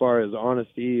as far as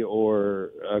honesty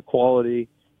or quality.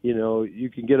 You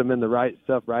can get them in the right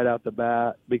stuff right out the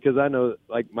bat, because I know,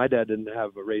 like, my dad didn't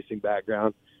have a racing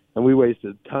background, and we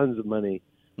wasted tons of money,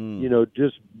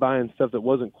 just buying stuff that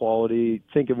wasn't quality,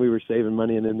 thinking we were saving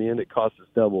money, and in the end it cost us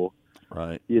double.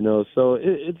 Right. So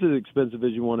it's as expensive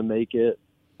as you want to make it.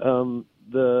 I'm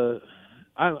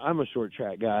a short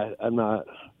track guy. I'm not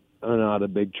a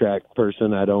big track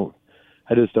person. I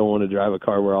just don't want to drive a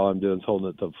car where all I'm doing is holding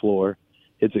it to the floor.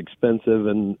 It's expensive,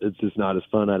 and it's just not as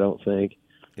fun, I don't think.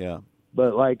 Yeah.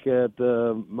 But like at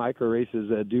the micro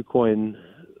races at DuQuoin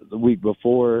the week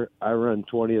before, I run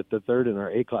 20th to 3rd in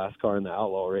our A-class car in the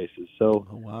outlaw races. So,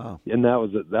 wow. And that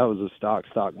was a stock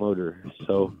motor.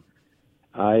 So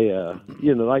I,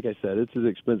 like I said, it's as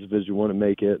expensive as you want to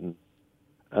make it. And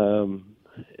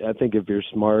I think if you're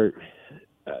smart,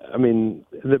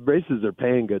 the races are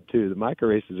paying good too. The micro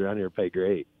races around here pay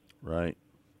great. Right.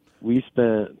 We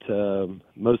spent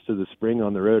most of the spring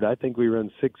on the road. I think we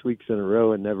run 6 weeks in a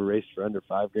row and never raced for under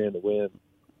 $5,000 to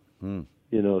win.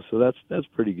 So that's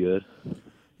pretty good.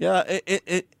 Yeah.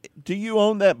 Do you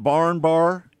own that barn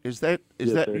bar? Is that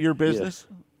sir. your business?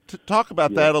 Yes. Talk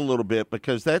about that a little bit,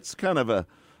 because that's kind of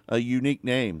a unique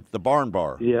name, the Barn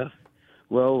Bar. Yeah.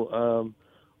 Well,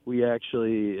 we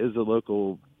actually is a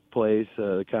local place,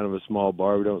 kind of a small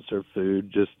bar. We don't serve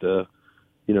food, just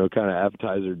kind of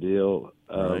appetizer deal.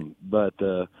 Right. But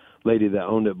the lady that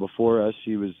owned it before us,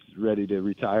 she was ready to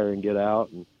retire and get out,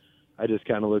 and I just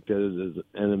kind of looked at it as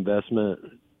an investment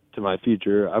to my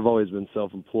future. I've always been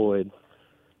self-employed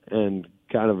and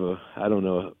kind of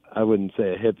I wouldn't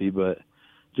say a hippie, but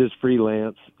just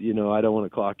freelance. I don't want to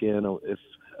clock in. If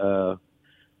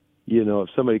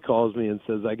somebody calls me and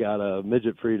says, I got a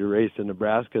midget for you to race in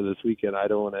Nebraska this weekend, I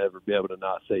don't want to ever be able to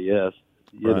not say yes,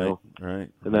 you know. Right.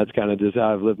 And that's kind of just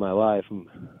how I've lived my life.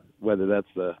 Whether that's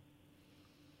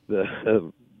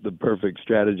the perfect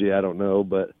strategy, I don't know.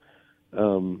 But,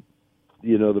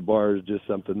 the bar is just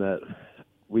something that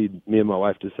me and my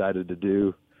wife decided to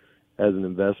do as an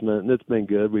investment. And it's been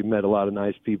good. We've met a lot of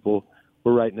nice people.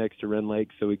 We're right next to Wren Lake,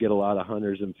 so we get a lot of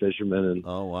hunters and fishermen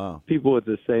and people with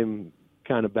the same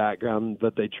kind of background,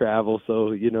 but they travel.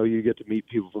 So, you get to meet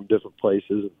people from different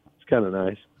places. It's kind of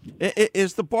nice.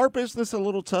 Is the bar business a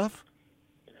little tough?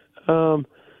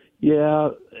 Yeah,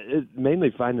 it's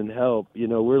mainly finding help.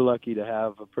 We're lucky to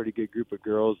have a pretty good group of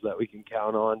girls that we can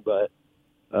count on, but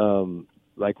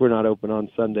we're not open on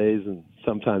Sundays, and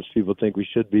sometimes people think we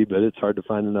should be, but it's hard to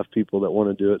find enough people that want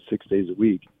to do it 6 days a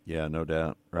week. Yeah, no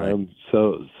doubt. Right.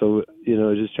 So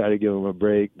just try to give them a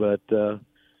break, but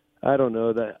I don't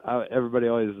know that everybody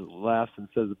always laughs and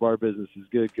says the bar business is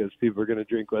good because people are going to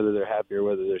drink whether they're happy or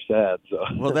whether they're sad. So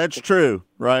well, that's true,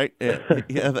 right?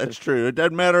 Yeah, that's true. It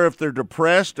doesn't matter if they're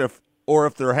depressed or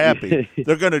if they're happy.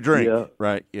 They're going to drink,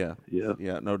 right? Yeah,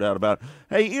 no doubt about it.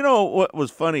 Hey, what was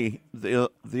funny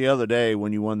the other day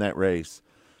when you won that race?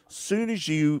 Soon as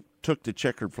you took the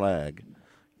checkered flag,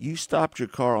 you stopped your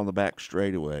car on the back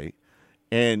straightaway,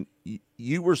 and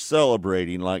you were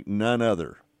celebrating like none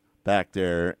other back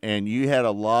there, and you had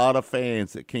a lot of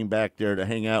fans that came back there to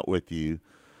hang out with you.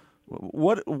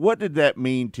 What did that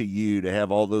mean to you to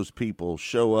have all those people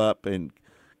show up and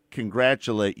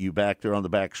congratulate you back there on the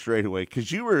back straightaway?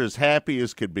 Because you were as happy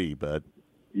as could be, bud.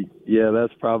 Yeah,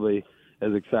 that's probably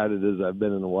as excited as I've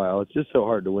been in a while. It's just so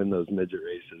hard to win those midget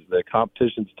races. The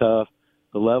competition's tough.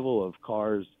 The level of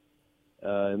cars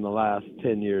in the last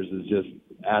 10 years is just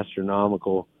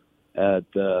astronomical at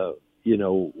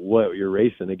what you're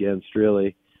racing against,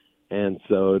 really. And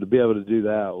so to be able to do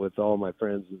that with all my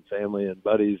friends and family and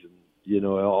buddies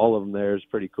all of them there is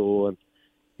pretty cool. And,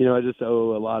 I just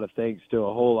owe a lot of thanks to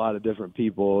a whole lot of different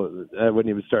people. I wouldn't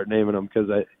even start naming them because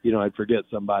I'd forget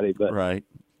somebody, but right.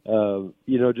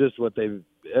 Just what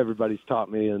everybody's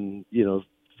taught me in,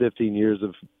 15 years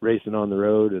of racing on the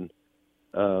road.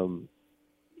 And,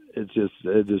 it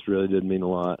just really did mean a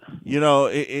lot.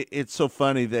 It's so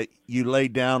funny that you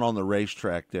laid down on the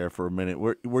racetrack there for a minute.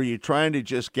 Were you trying to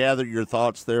just gather your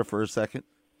thoughts there for a second?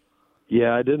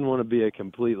 Yeah, I didn't want to be a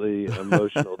completely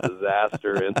emotional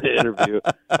disaster in the interview.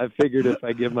 I figured if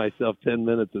I give myself 10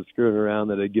 minutes of screwing around,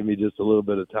 that it'd give me just a little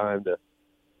bit of time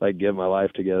to get my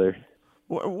life together.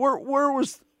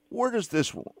 Where does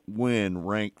this win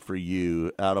rank for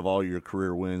you out of all your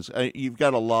career wins? You've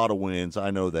got a lot of wins,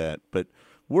 I know that, but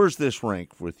where's this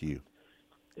rank with you?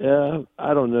 Yeah,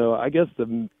 I don't know. I guess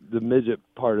the midget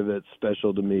part of it's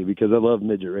special to me because I love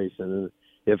midget racing, and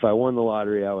if I won the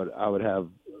lottery, I would have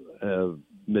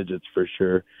midgets for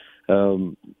sure.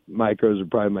 Micros are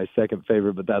probably my second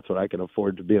favorite, but that's what I can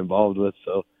afford to be involved with.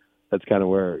 So that's kind of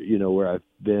where I've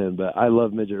been. But I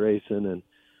love midget racing, and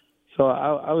so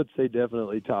I would say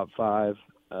definitely top 5.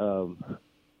 I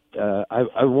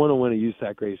want to win a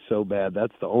USAC race so bad.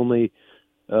 That's the only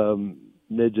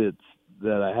midgets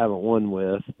that I haven't won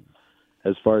with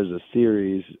as far as a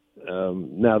series.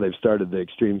 Now they've started the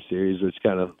Extreme Series, which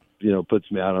kind of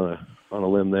puts me out on a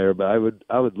limb there. But I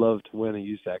would love to win a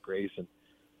USAC race, and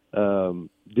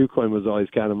DuQuoin was always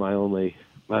kind of my only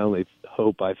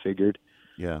hope, I figured.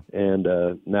 Yeah. And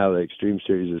now the Extreme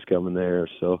Series is coming there,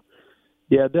 so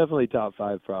yeah, definitely top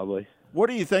 5 probably. What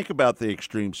do you think about the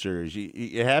Extreme Series?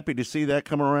 You happy to see that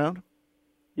come around?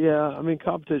 Yeah, I mean,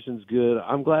 competition's good.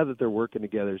 I'm glad that they're working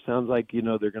together. Sounds like, they're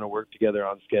going to work together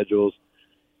on schedules.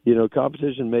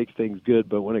 Competition makes things good,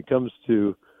 but when it comes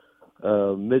to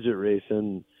midget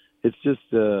racing, it's just,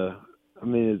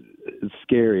 it's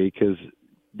scary because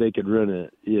they could ruin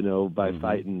it, by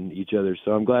fighting each other.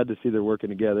 So I'm glad to see they're working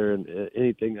together, and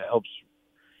anything that helps,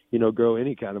 grow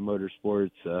any kind of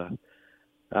motorsports.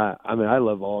 I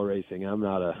love all racing. I'm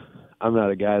not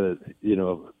a guy that,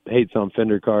 hates on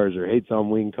fender cars or hates on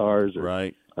wing cars.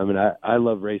 Right. I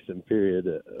love racing, period.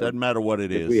 Doesn't matter what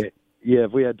it is.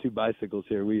 If we had 2 bicycles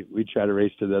here, we'd try to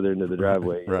race to the other end of the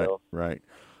driveway. Right.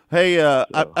 Hey,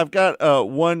 I've got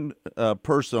one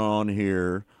person on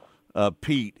here,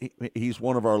 Pete. He's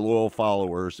one of our loyal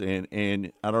followers,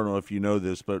 and I don't know if you know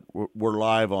this, but we're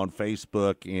live on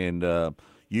Facebook and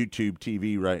YouTube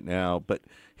TV right now. But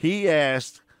he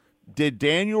asked, did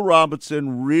Daniel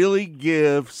Robinson really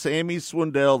give Sammy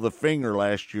Swindell the finger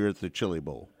last year at the Chili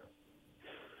Bowl?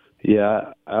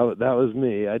 Yeah, that was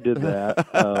me. I did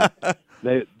that.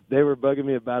 They were bugging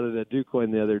me about it at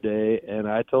DuQuoin the other day, and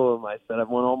I told them, I said, I've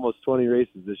won almost 20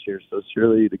 races this year, so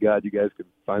surely to God you guys could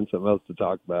find something else to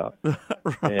talk about.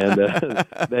 Right. And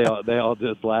they all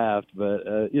just laughed. But,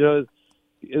 it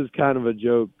was kind of a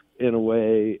joke in a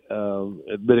way,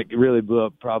 but it really blew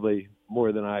up probably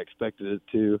more than I expected it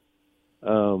to.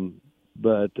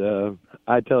 But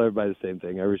I tell everybody the same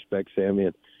thing. I respect Sammy,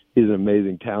 and he's an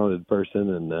amazing, talented person,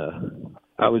 and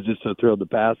I was just so thrilled to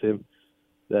pass him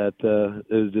that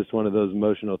it was just one of those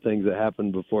emotional things that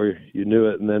happened before you knew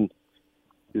it, and then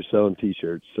you're selling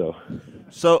T-shirts. So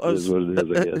it is what it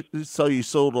is, I guess. So you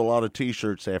sold a lot of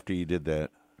T-shirts after you did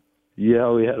that? Yeah,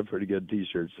 we had a pretty good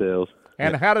T-shirt sales.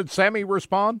 And how did Sammy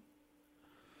respond?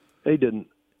 He didn't.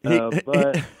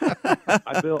 But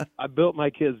I built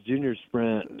my kid's junior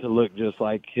Sprint to look just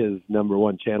like his number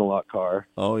 1 channel lock car.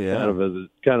 Oh yeah, kind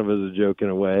of as a joke in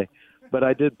a way. But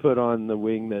I did put on the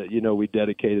wing that we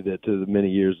dedicated it to the many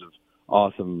years of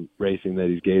awesome racing that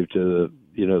he's gave to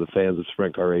the fans of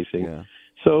sprint car racing. Yeah.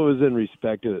 So it was in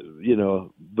respect to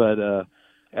But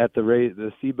at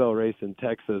the Seabell race in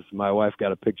Texas, my wife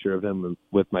got a picture of him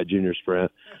with my junior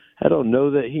Sprint. I don't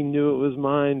know that he knew it was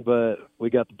mine, but we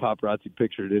got the paparazzi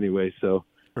pictured anyway, so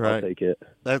right. I'll take it.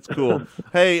 That's cool.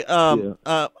 Hey,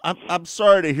 I'm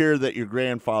sorry to hear that your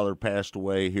grandfather passed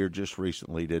away here just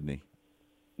recently, didn't he?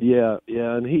 Yeah,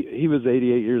 and he was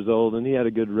 88 years old, and he had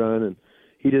a good run, and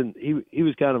he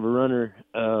was kind of a runner.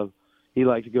 He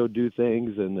liked to go do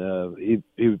things, and he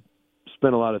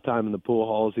spent a lot of time in the pool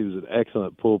halls. He was an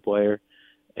excellent pool player,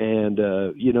 and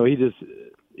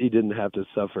he didn't have to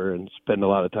suffer and spend a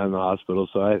lot of time in the hospital.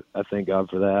 So I thank God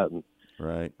for that. And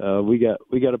right, we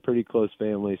got a pretty close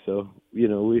family, so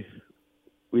we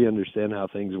understand how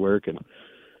things work, and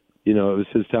it was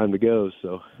his time to go.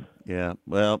 So yeah,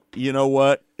 well, you know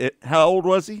what? How old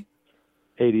was he?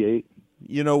 88.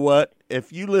 You know what?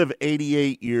 If you live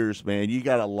 88 years, man, you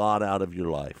got a lot out of your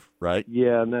life, right?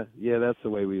 Yeah, and that's the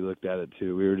way we looked at it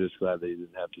too. We were just glad that he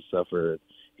didn't have to suffer.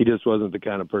 he just wasn't the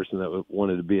kind of person that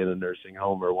wanted to be in a nursing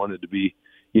home or wanted to be,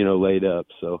 laid up.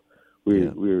 So we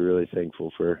were really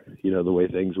thankful for, the way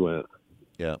things went.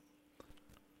 Yeah.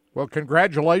 Well,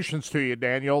 congratulations to you,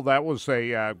 Daniel. That was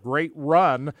a great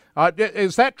run.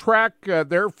 Is that track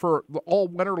there for all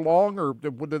winter long, or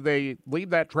did they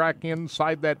leave that track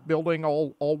inside that building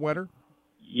all winter?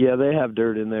 Yeah, they have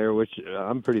dirt in there, which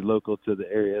I'm pretty local to the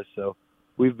area, so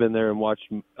we've been there and watched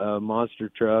monster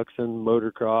trucks and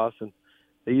motocross, and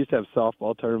they used to have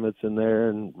softball tournaments in there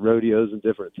and rodeos and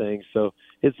different things. So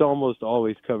it's almost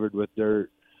always covered with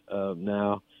dirt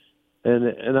now.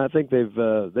 And I think they've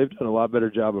done a lot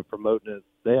better job of promoting it.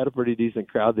 They had a pretty decent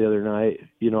crowd the other night.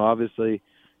 Obviously,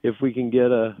 if we can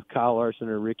get a Kyle Larson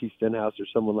or Ricky Stenhouse or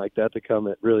someone like that to come,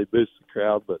 it really boosts the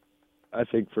crowd. But I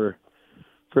think for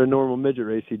a normal midget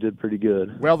race, he did pretty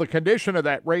good. Well, the condition of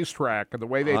that racetrack and the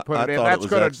way they put it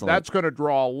in, that's going to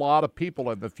draw a lot of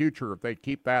people in the future if they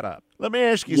keep that up. Let me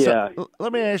ask you something.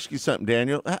 Let me ask you something,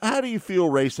 Daniel. How do you feel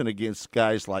racing against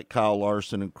guys like Kyle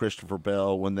Larson and Christopher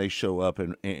Bell when they show up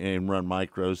and run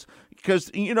micros? Because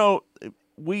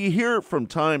we hear from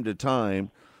time to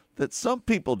time that some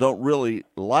people don't really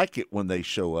like it when they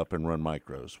show up and run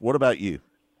micros. What about you?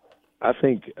 I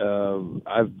think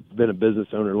I've been a business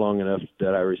owner long enough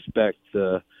that I respect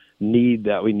the need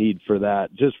that we need for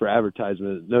that, just for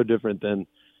advertisement. No different than,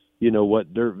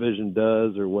 what Dirt Vision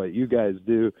does or what you guys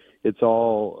do. It's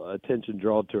all attention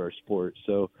drawn to our sport.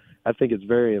 So I think it's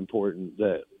very important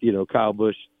that, Kyle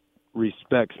Busch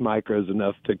respects micros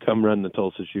enough to come run the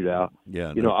Tulsa Shootout.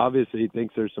 Yeah. Obviously he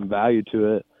thinks there's some value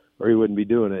to it, or he wouldn't be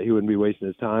doing it. He wouldn't be wasting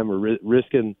his time or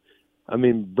risking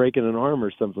breaking an arm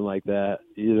or something like that,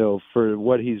 for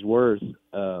what he's worth.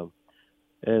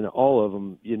 And all of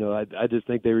them, I just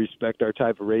think they respect our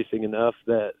type of racing enough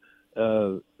that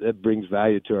that brings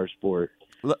value to our sport.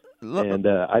 And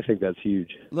I think that's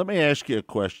huge. Let me ask you a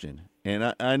question.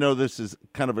 And I know this is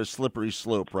kind of a slippery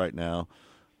slope right now,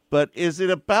 but is it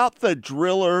about the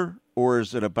driller or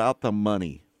is it about the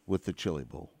money with the Chili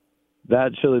Bowl?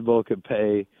 That Chili Bowl could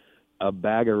pay a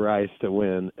bag of rice to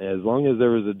win as long as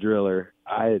there was a driller.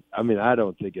 I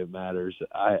don't think it matters.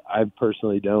 I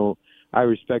personally don't. I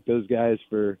respect those guys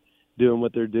for doing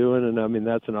what they're doing, and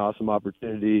that's an awesome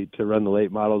opportunity to run the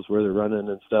late models where they're running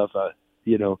and stuff.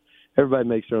 Everybody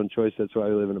makes their own choice. That's why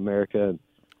we live in America, and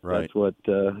that's what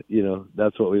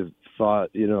that's what we've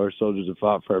fought. Our soldiers have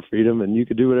fought for our freedom, and you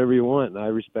can do whatever you want, and I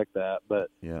respect that.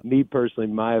 But me personally,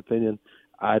 my opinion,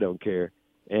 I don't care.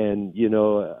 And,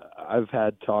 I've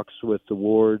had talks with the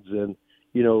wards and,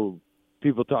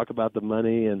 people talk about the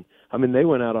money. And, they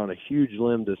went out on a huge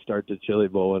limb to start the Chili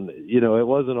Bowl. And, it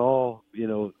wasn't all,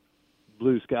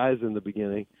 blue skies in the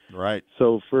beginning. Right.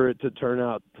 So for it to turn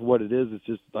out to what it is, it's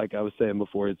just like I was saying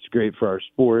before, it's great for our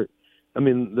sport. The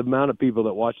amount of people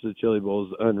that watch the Chili Bowl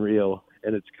is unreal.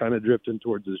 And it's kind of drifting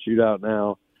towards the shootout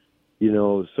now.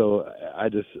 So I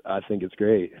think it's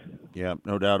great. Yeah,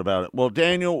 no doubt about it. Well,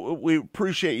 Daniel, we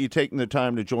appreciate you taking the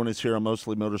time to join us here on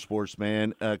Mostly Motorsports,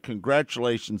 man.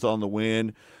 Congratulations on the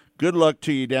win. Good luck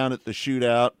to you down at the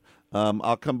shootout.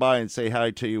 I'll come by and say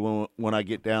hi to you when I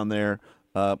get down there.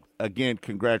 Again,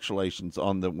 congratulations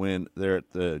on the win there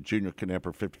at the Junior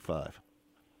Knepper 55.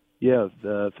 Yeah,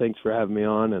 thanks for having me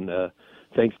on, and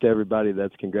thanks to everybody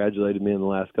that's congratulated me in the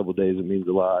last couple of days. It means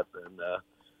a lot. And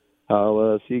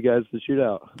I'll see you guys at the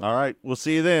shootout. All right. We'll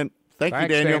see you then. Thanks, you,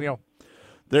 Daniel.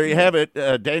 There you have it.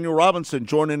 Daniel Robinson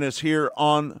joining us here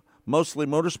on Mostly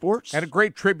Motorsports. And a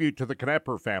great tribute to the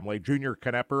Knepper family, Junior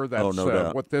Knepper. That's no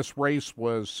doubt. What this race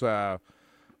was,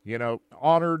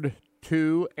 honored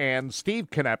to. And Steve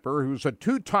Knepper, who's a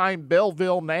two-time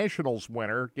Belleville Nationals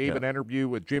winner, gave an interview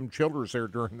with Jim Childers there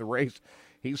during the race.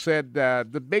 He said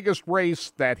the biggest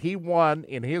race that he won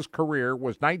in his career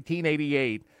was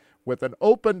 1988. With an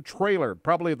open trailer,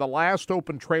 probably the last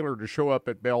open trailer to show up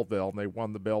at Belleville, and they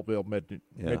won the Belleville Midget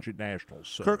Nationals.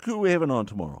 So. Kirk, who are we having on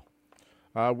tomorrow?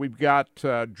 We've got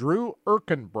Drew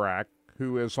Erkenbrack,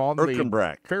 who is on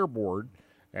the fair board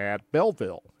at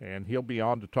Belleville, and he'll be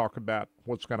on to talk about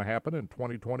what's going to happen in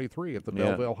 2023 at the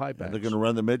Belleville Highbacks. They're going to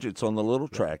run the midgets on the little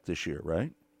track this year,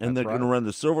 right? And they're going to run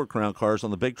the Silver Crown cars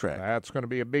on the big track. That's going to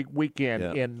be a big weekend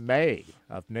in May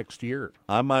of next year.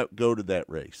 I might go to that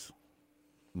race.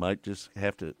 Might just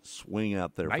have to swing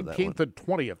out there for that one. 19th and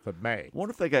 20th of May. I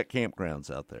wonder if they got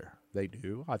campgrounds out there. They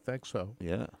do. I think so.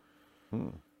 Yeah.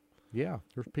 Yeah,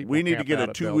 there's people. We need to get a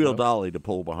two-wheel dolly to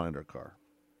pull behind our car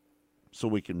so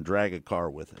we can drag a car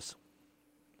with us.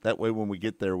 That way when we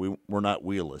get there, we're not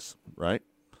wheelless, right?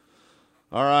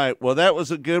 All right. Well, that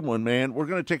was a good one, man. We're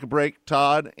going to take a break,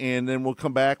 Todd, and then we'll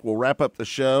come back. We'll wrap up the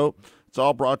show. It's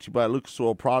all brought to you by Lucas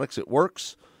Oil Products. It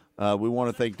works. We want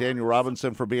to thank Daniel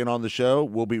Robinson for being on the show.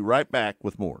 We'll be right back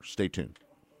with more. Stay tuned.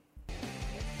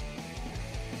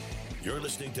 You're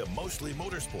listening to Mostly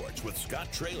Motorsports with Scott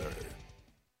Traylor.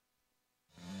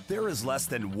 There is less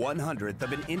than 1/100th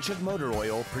of an inch of motor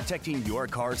oil protecting your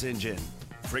car's engine.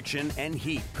 Friction and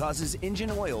heat causes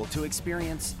engine oil to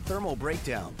experience thermal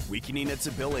breakdown, weakening its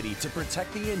ability to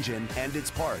protect the engine and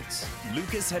its parts.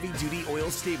 Lucas Heavy Duty Oil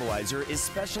Stabilizer is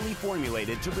specially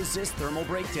formulated to resist thermal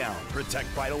breakdown, protect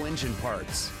vital engine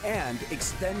parts, and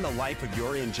extend the life of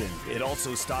your engine. It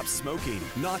also stops smoking,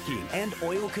 knocking, and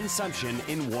oil consumption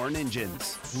in worn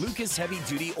engines. Lucas Heavy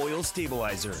Duty Oil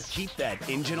Stabilizer. Keep that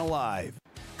engine alive.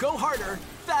 Go harder,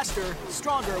 faster,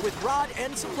 stronger with Rod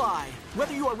End Supply.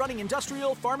 Whether you are running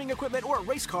industrial, farming equipment, or a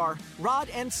race car, Rod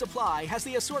End Supply has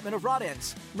the assortment of rod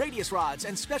ends, radius rods,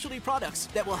 and specialty products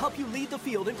that will help you lead the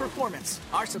field in performance.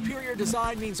 Our superior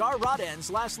design means our rod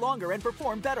ends last longer and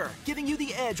perform better, giving you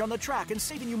the edge on the track and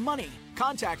saving you money.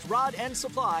 Contact Rod End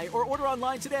Supply or order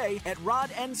online today at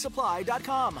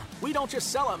rodendsupply.com. We don't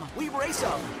just sell them, we race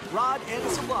them.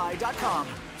 rodendsupply.com.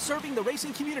 Serving the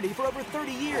racing community for over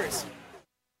 30 years.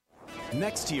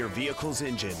 Next to your vehicle's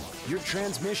engine, your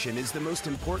transmission is the most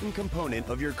important component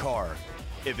of your car.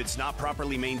 If it's not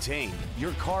properly maintained,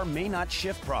 your car may not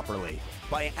shift properly.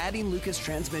 By adding Lucas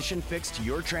Transmission Fix to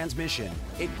your transmission,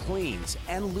 it cleans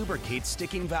and lubricates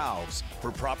sticking valves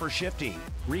for proper shifting,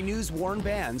 renews worn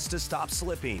bands to stop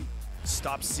slipping,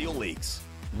 stops seal leaks,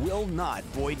 will not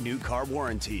void new car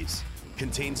warranties,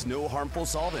 contains no harmful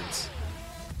solvents.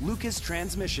 Lucas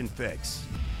Transmission Fix.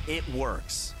 It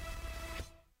works.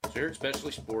 Here at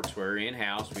Specialty Sportswear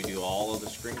in-house, we do all of the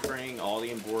screen printing, all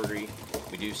the embroidery.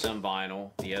 We do some vinyl.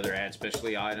 The other add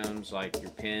specialty items like your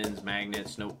pins,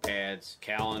 magnets, notepads,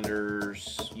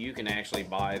 calendars. You can actually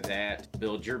buy that,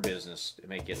 build your business to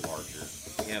make it larger.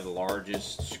 We have the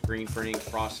largest screen printing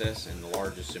process and the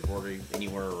largest embroidery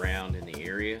anywhere around in the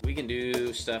area. We can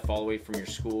do stuff all the way from your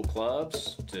school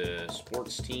clubs to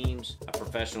sports teams, a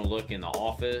professional look in the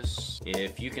office.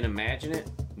 If you can imagine it,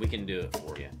 we can do it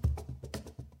for you.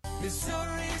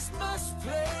 Missouri's must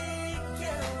play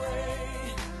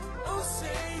getaway.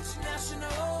 Osage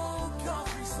National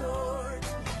Golf Resort.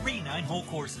 3 9-hole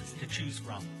courses to choose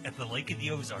from at the Lake of the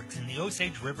Ozarks in the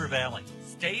Osage River Valley.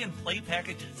 Stay and play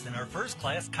packages in our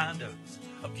first-class condos.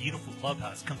 A beautiful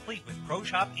clubhouse complete with pro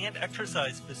shop and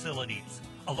exercise facilities.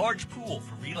 A large pool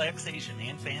for relaxation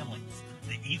and families.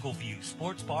 The Eagle View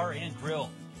Sports Bar and Grill.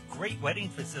 Great wedding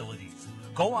facilities.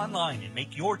 Go online and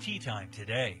make your tee time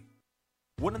today.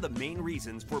 One of the main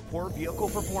reasons for poor vehicle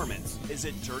performance is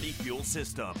a dirty fuel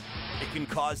system. It can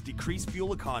cause decreased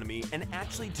fuel economy and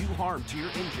actually do harm to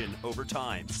your engine over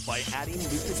time. By adding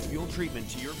Lucas fuel treatment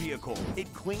to your vehicle,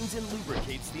 it cleans and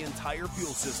lubricates the entire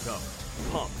fuel system.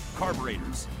 Pump,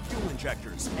 carburetors, fuel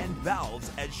injectors, and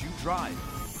valves as you drive.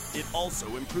 It also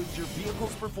improves your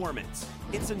vehicle's performance.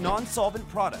 It's a non-solvent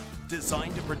product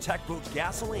designed to protect both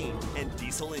gasoline and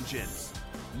diesel engines.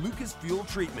 Lucas fuel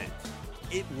treatment.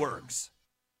 It works.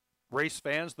 Race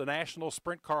fans, the National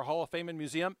Sprint Car Hall of Fame and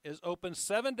Museum is open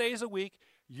 7 days a week,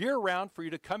 year-round, for you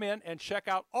to come in and check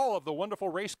out all of the wonderful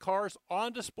race cars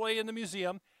on display in the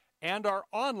museum, and our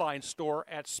online store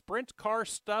at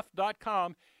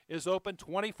sprintcarstuff.com is open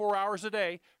 24 hours a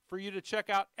day for you to check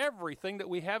out everything that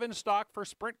we have in stock for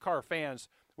sprint car fans.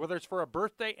 Whether it's for a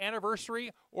birthday,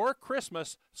 anniversary, or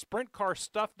Christmas,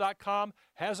 sprintcarstuff.com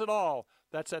has it all.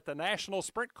 That's at the National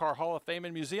Sprint Car Hall of Fame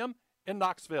and Museum in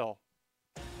Knoxville.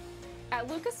 At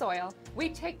Lucas Oil, we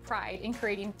take pride in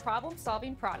creating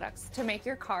problem-solving products to make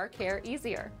your car care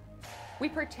easier. We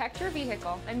protect your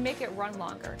vehicle and make it run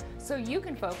longer so you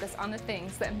can focus on the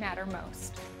things that matter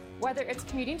most. Whether it's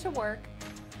commuting to work,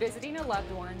 visiting a loved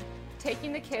one,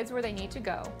 taking the kids where they need to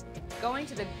go, going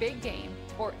to the big game,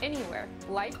 or anywhere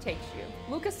life takes you,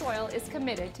 Lucas Oil is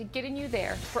committed to getting you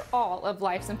there for all of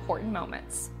life's important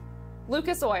moments.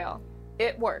 Lucas Oil,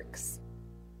 it works.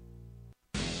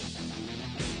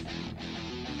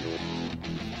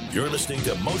 You're listening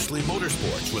to Mostly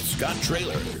Motorsports with Scott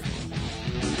Traylor.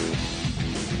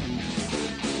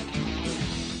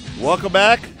 Welcome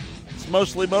back. It's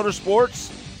Mostly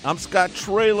Motorsports. I'm Scott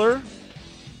Traylor.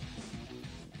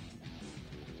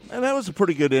 And that was a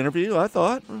pretty good interview, I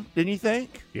thought. Didn't you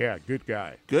think? Yeah, good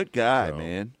guy. Good guy,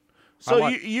 man. So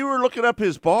you were looking up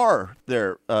his bar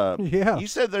there. Yeah. You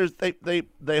said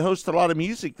they host a lot of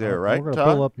music there, right, We're Todd?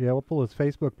 gonna pull up. Yeah, we'll pull his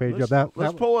Facebook page up.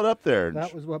 Let's pull it up there.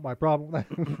 That was what my problem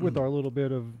with our little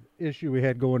bit of issue we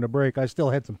had going to break. I still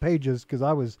had some pages because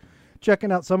I was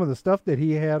checking out some of the stuff that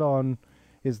he had on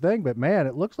his thing. But man,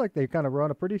 it looks like they kind of run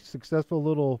a pretty successful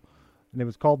little, and it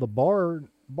was called the Bar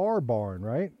Barn,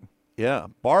 right? Yeah,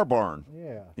 Bar Barn.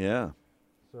 Yeah. Yeah.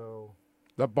 So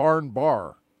The Barn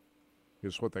Bar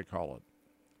is what they call it.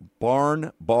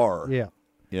 Barn Bar. yeah,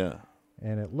 Yeah.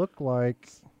 and it looked like.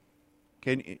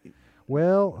 Can you?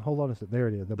 Well, hold on a second. There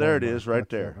it is. The There it Barn Bar. is, right That's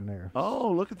that there. one there.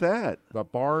 Oh, look at that. The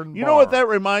Barn You Bar. know what that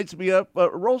reminds me of?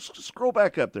 Scroll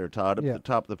back up there, Todd, up Yeah. at the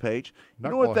top of the page. You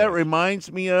know what that Knuckleheads.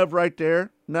 reminds me of right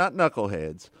there? Not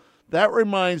Knuckleheads. That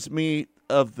reminds me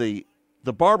of the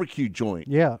barbecue joint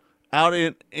Yeah, out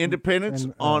in Independence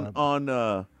And,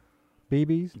 on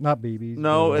BB's, not BB's.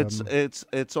 no, but,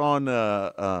 it's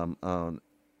on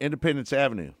Independence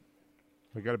Avenue.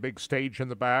 They got a big stage in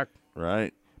the back.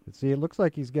 Right. But see, it looks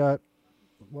like he's got.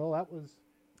 Well,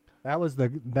 that was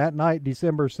that night,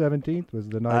 December 17th was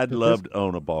the night. I'd that love this, to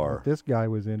own a bar. that this guy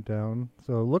was in town.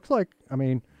 So it looks like,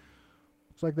 looks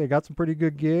like they got some pretty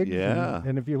good gigs. Yeah.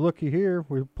 And if you look here,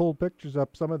 we pulled pictures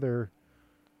up some of their.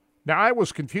 Now, I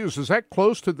was confused. Is that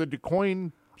close to the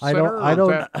DeCoin I Center? don't. I or is don't.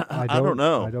 that- I don't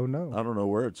know. I don't know. I don't know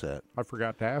where it's at. I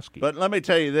forgot to ask you. But let me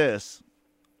tell you this.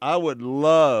 I would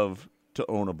love to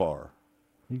own a bar.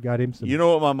 You got him some. You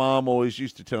know what my mom always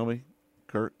used to tell me,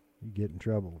 Kurt? You get in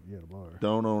trouble if you get a bar.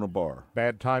 Don't own a bar.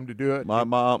 Bad time to do it. My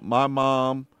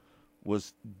mom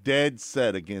was dead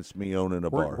set against me owning a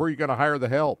Where bar. are you going to hire the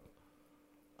help?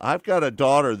 I've got a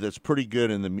daughter that's pretty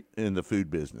good in the food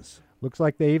business. Looks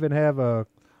like they even have a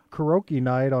karaoke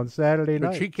night on Saturday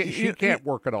But night. she can't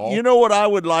work at all. You know what I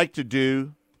would like to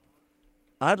do?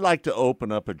 I'd like to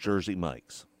open up a Jersey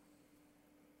Mike's.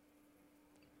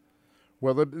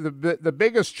 Well, the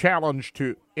biggest challenge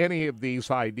to any of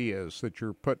these ideas that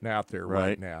you're putting out there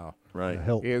right now Right.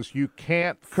 Help. is you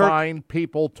can't Kirk- find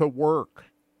people to work.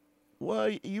 Well,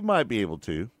 you might be able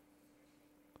to.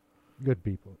 Good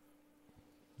people.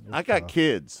 I got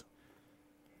kids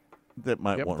that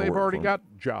might Yep, want to they've work already for me. got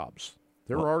jobs.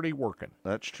 They're already working.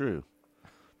 That's true.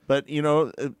 But,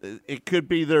 it could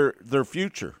be their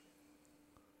future.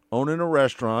 Owning a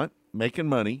restaurant, making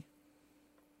money.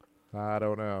 I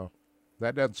don't know.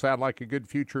 That doesn't sound like a good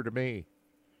future to me.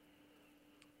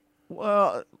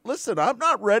 Well, listen, I'm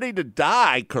not ready to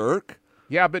die, Kirk.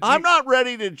 Yeah, but I'm not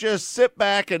ready to just sit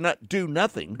back and not do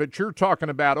nothing. But you're talking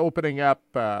about opening up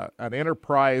an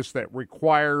enterprise that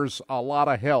requires a lot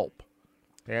of help,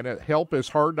 and help is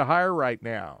hard to hire right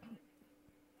now.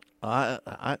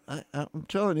 I'm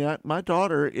telling you, my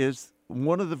daughter is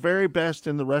one of the very best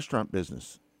in the restaurant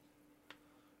business.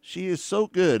 She is so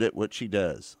good at what she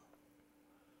does.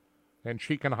 And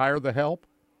she can hire the help?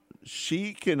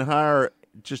 She can hire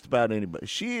just about anybody.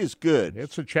 She is good.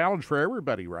 It's a challenge for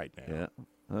everybody right now.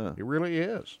 Yeah. It really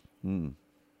is.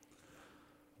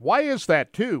 Why is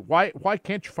that, too? Why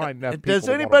can't you find enough people? Does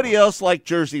to wanna anybody work? else like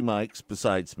Jersey Mike's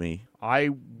besides me? I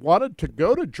wanted to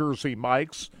go to Jersey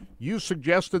Mike's. You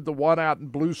suggested the one out in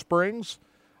Blue Springs.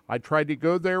 I tried to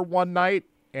go there one night,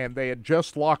 and they had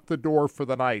just locked the door for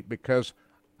the night because,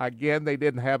 again, they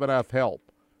didn't have enough help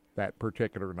that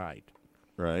particular night.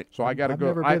 Right. So I got to I've go.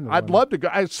 never been to I'd one. love to go.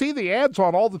 I see the ads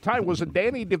on all the time. Was it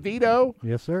Danny DeVito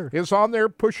Yes, sir. is on there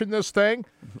pushing this thing?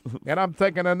 And I'm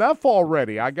thinking, enough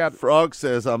already. I got Frog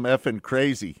says I'm effing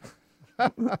crazy.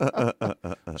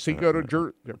 see go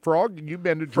to Frog. You've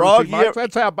been to Jersey Frog, Mike's.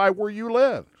 That's out by where you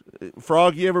live.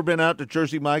 Frog, you ever been out to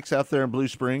Jersey Mike's out there in Blue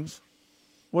Springs?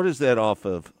 What is that off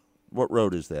of? What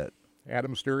road is that?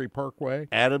 Adams Dairy Parkway.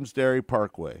 Adams Dairy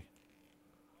Parkway.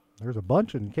 There's a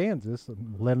bunch in Kansas.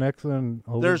 Lenexa and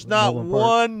There's not Overland Park,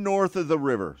 one north of the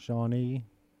river. Shawnee.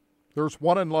 There's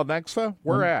one in Lenexa.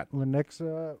 Where at?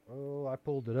 Lenexa. Oh, I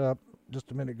pulled it up just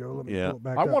a minute ago. Let me Yeah. pull it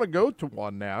back I up. want to go to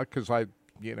one now because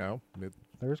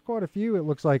There's quite a few. It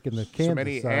looks like in the Kansas so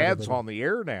many side of ads it. on the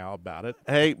air now about it.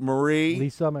 Hey, Marie, Lee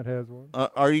Summit has one.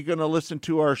 are you going to listen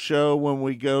to our show when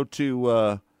we go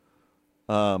to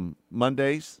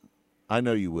Mondays? I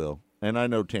know you will, and I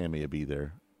know Tammy will be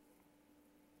there.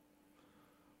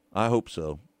 I hope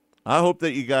so. I hope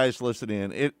that you guys listen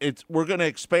in. We're going to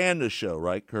expand the show,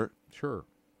 right, Kurt? Sure.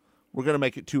 We're going to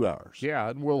make it 2 hours. Yeah,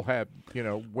 and we'll have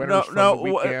winners from the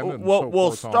weekend. And we'll so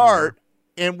forth on start,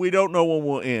 and we don't know when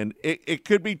we'll end. It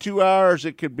could be 2 hours.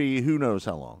 It could be who knows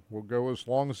how long. We'll go as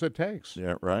long as it takes.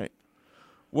 Yeah, right.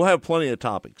 We'll have plenty of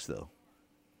topics, though.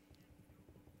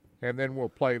 And then we'll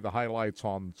play the highlights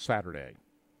on Saturday.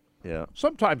 Yeah.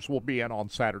 Sometimes we'll be in on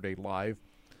Saturday live.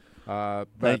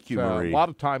 Thank you, Marie. A lot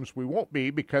of times we won't be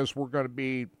because we're going to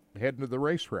be heading to the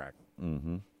racetrack.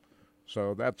 Mm-hmm.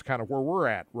 So that's kind of where we're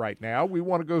at right now. We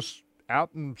want to go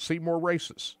out and see more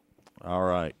races. All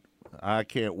right. I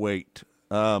can't wait.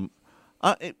 To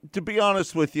be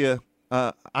honest with you,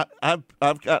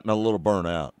 I've gotten a little burnt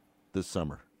out this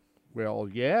summer. Well,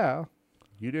 yeah.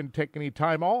 You didn't take any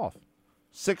time off.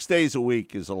 6 days a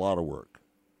week is a lot of work.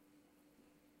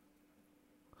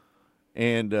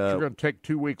 And you're going to take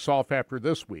 2 weeks off after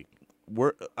this week.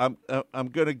 I'm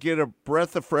going to get a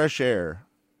breath of fresh air,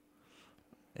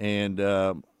 and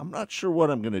I'm not sure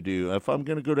what I'm going to do. If I'm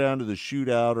going to go down to the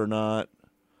shootout or not,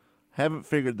 haven't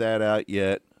figured that out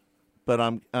yet. But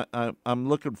I'm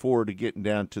looking forward to getting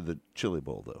down to the Chili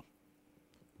Bowl, though.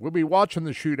 We'll be watching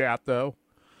the shootout, though.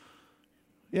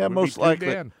 Yeah, We'll most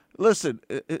likely. Listen,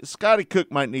 Scotty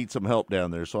Cook might need some help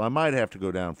down there, so I might have to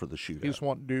go down for the shootout. He's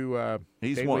wanting to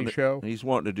do daily show. He's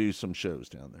wanting to do some shows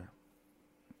down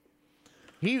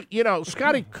there.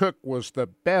 Scotty Cook was the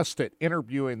best at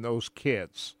interviewing those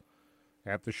kids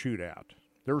at the shootout.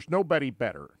 There's nobody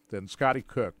better than Scotty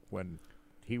Cook when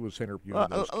he was interviewing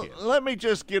those kids. Let me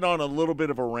just get on a little bit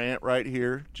of a rant right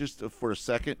here, just for a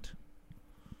second.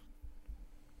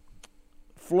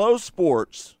 Flow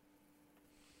Sports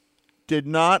did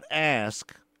not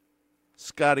ask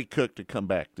Scotty Cook to come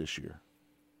back this year.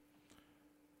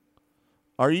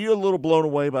 Are you a little blown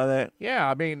away by that? Yeah,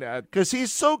 I mean, because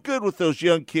he's so good with those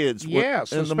young kids.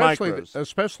 Yes, in the micros.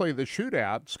 especially the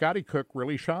shootout. Scotty Cook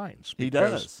really shines. He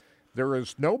does. There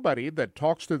is nobody that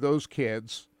talks to those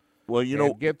kids. Well,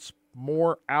 gets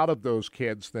more out of those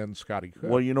kids than Scotty Cook.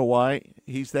 Well, you know why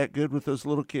he's that good with those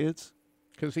little kids?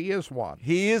 Because he is one.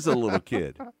 He is a little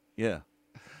kid. Yeah.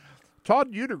 Todd,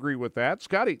 you'd agree with that.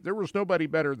 Scotty, there was nobody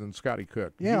better than Scotty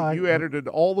Cook. Yeah, you edited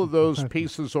all of those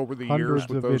pieces over the years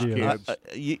with those kids.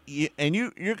 And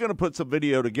you're going to put some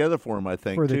video together for him, I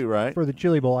think, too, right? For the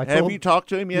Chili Bowl. Have you talked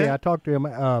to him yet? Yeah, I talked to him.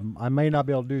 I may not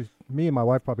be able to do – me and my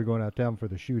wife probably going out of town for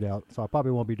the shootout, so I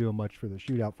probably won't be doing much for the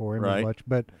shootout for him as much.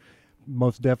 But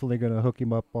most definitely going to hook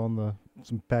him up on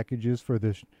some packages for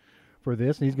this. And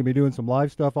he's going to be doing some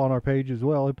live stuff on our page as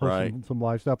well. He posted some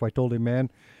live stuff. I told him,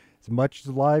 man, as much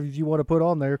live as you want to put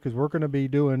on there, because we're going to be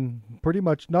doing pretty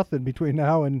much nothing between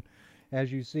now and,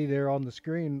 as you see there on the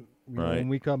screen, when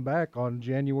we come back on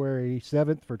January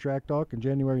 7th for Track Talk and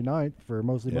January 9th for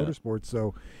Mostly Motorsports.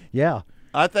 So, yeah.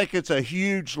 I think it's a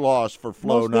huge loss for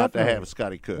Flo not to have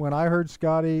Scotty Cook. When I heard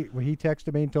Scotty, when he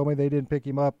texted me and told me they didn't pick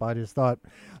him up, I just thought,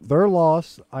 their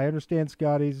loss. I understand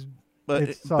Scotty's.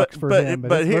 It sucks for him,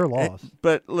 but it's their loss.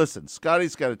 But listen,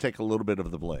 Scotty's got to take a little bit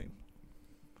of the blame.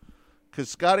 Because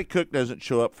Scotty Cook doesn't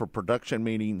show up for production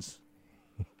meetings.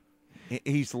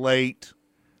 He's late.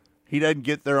 He doesn't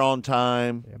get there on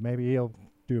time. Yeah, maybe he'll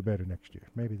do better next year.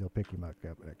 Maybe they'll pick him up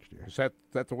next year. Is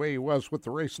that the way he was with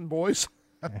the racing boys?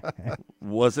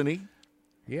 Wasn't he?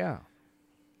 Yeah.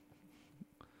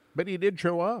 But he did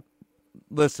show up.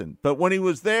 Listen, but when he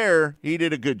was there, he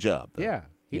did a good job. Though. Yeah,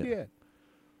 he did.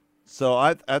 So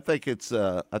I think it's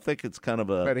kind of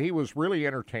a. But he was really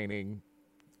entertaining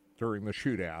during the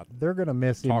shootout. They're going to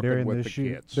miss him during this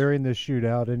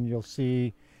shootout, and you'll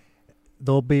see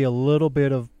there'll be a little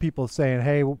bit of people saying,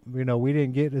 "Hey, we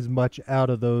didn't get as much out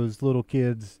of those little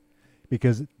kids,"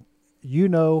 because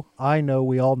I know,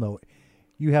 we all know it.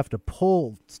 You have to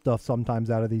pull stuff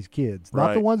sometimes out of these kids.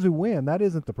 Not the ones who win. That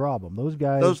isn't the problem. Those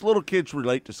guys. Those little kids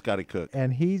relate to Scotty Cook.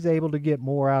 And he's able to get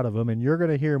more out of them. And you're going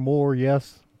to hear more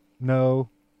yes, no,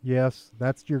 yes.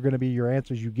 That's going to be your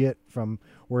answers you get from.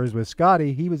 Whereas with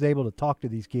Scotty, he was able to talk to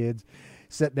these kids,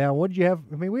 sit down. What did you have?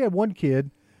 I mean, we had one kid.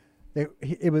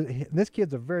 This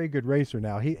kid's a very good racer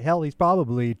now. He's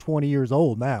probably 20 years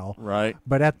old now. Right.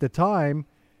 But at the time,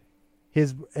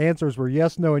 his answers were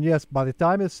yes, no, and yes. By the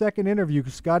time his second interview,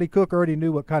 Scotty Cook already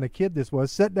knew what kind of kid this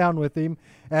was. Sat down with him,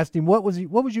 asked him what was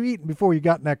you eating before you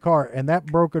got in that car, and that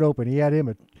broke it open. He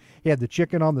had the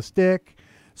chicken on the stick.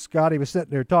 Scotty was sitting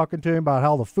there talking to him about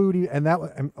how the food and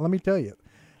let me tell you,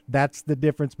 that's the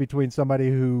difference between somebody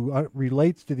who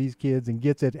relates to these kids and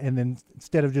gets it, and then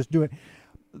instead of just doing.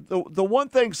 The one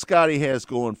thing Scotty has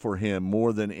going for him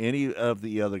more than any of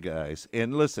the other guys,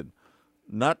 and listen.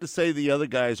 Not to say the other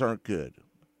guys aren't good,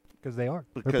 because they are.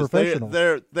 Because they're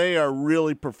professional. They are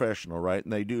really professional, right?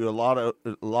 And they do a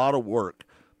lot of work.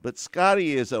 But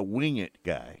Scotty is a wing it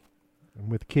guy. And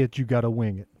with kids, you got to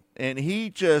wing it. And he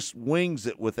just wings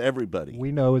it with everybody.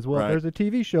 We know as well. Right? There's a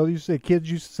TV show. You say kids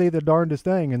used to say the darndest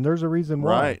thing, and there's a reason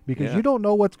why. Right. Because you don't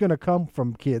know what's going to come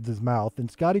from kids' mouth.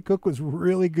 And Scotty Cook was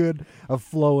really good of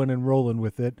flowing and rolling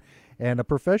with it. And a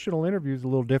professional interview is a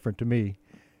little different to me.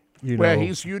 Well,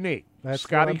 he's unique.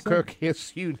 Scotty Cook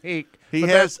is unique. He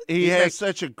has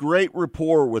such a great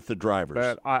rapport with the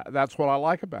drivers. But that's what I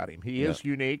like about him. He is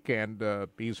unique, and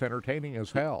he's entertaining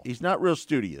as hell. He's not real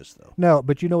studious, though. No,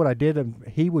 but you know what I did?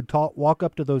 He would walk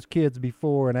up to those kids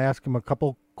before and ask them a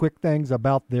couple quick things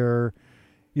about their,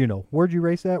 where'd you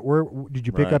race at? Where did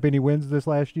you pick up any wins this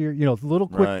last year? Little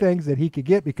quick things that he could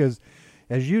get because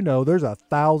as you know, there's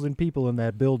 1,000 people in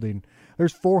that building.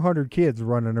 There's 400 kids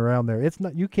running around there. It's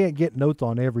not, you can't get notes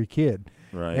on every kid.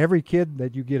 Right. Every kid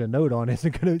that you get a note on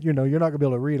isn't going to, you're not going to be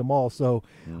able to read them all. So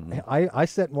I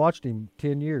sat and watched him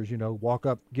 10 years, walk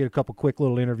up, get a couple quick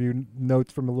little interview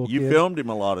notes from a little kid. You filmed him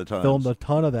a lot of times. Filmed a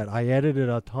ton of that. I edited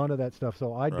a ton of that stuff.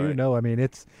 So I do know. I mean,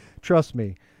 trust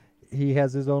me, he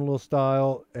has his own little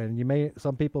style, and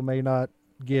some people may not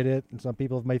get it, and some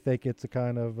people may think it's a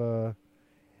kind of,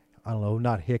 I don't know,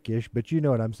 not hickish, but you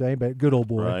know what I'm saying, but good old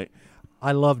boy. Right.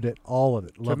 I loved it, all of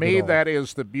it. To me, that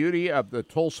is the beauty of the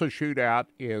Tulsa Shootout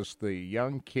is the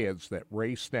young kids that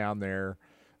race down there,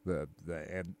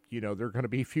 and they're going to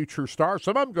be future stars.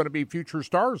 Some of them going to be future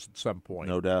stars at some point.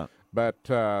 No doubt. But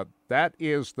that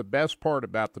is the best part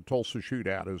about the Tulsa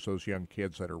Shootout is those young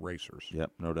kids that are racers.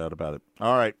 Yep, no doubt about it.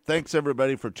 All right, thanks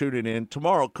everybody for tuning in.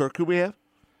 Tomorrow, Kirk, who we have?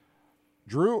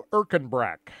 Drew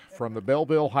Erkenbrack from the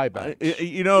Belleville Highbanks.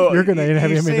 You're going to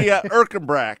have him in there.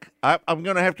 Erkenbrack. I'm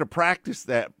going to have to practice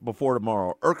that before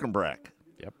tomorrow. Erkenbrack.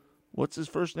 Yep. What's his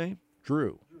first name?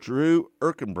 Drew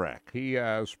Erkenbrack. He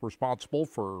is responsible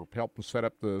for helping set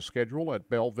up the schedule at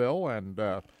Belleville,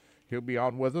 and he'll be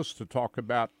on with us to talk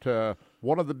about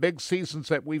one of the big seasons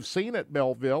that we've seen at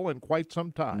Belleville in quite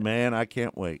some time. Man, I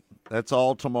can't wait. That's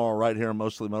all tomorrow right here on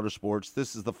Mostly Motorsports.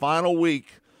 This is the final week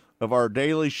of our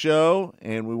daily show,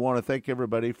 and we want to thank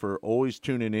everybody for always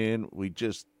tuning in. We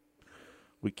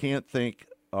can't thank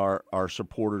our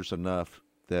supporters enough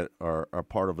that are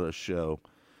part of the show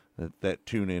that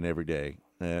tune in every day.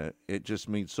 It just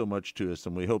means so much to us,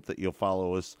 and we hope that you'll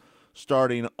follow us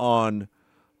starting on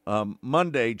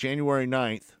Monday, January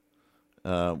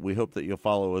 9th. We hope that you'll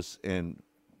follow us in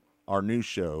our new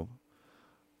show.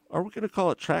 Are we going to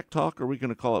call it Track Talk, or are we going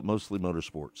to call it Mostly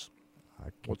Motorsports?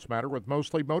 What's the matter with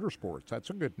Mostly Motorsports? That's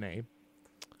a good name.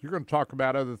 You're going to talk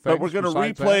about other things. But we're going to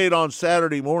replay it on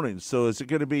Saturday mornings. So is it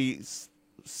going to be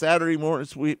Saturday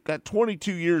mornings? We've got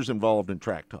 22 years involved in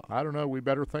Track Talk. I don't know. We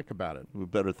better think about it. We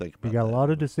better think about it. We got a lot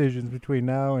of decisions between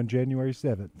now and January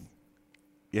 7th.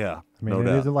 Yeah, I mean,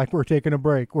 it isn't like we're taking a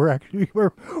break. We're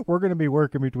going to be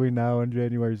working between now and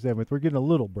January 7th. We're getting a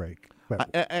little break. But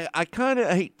I kind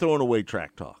of hate throwing away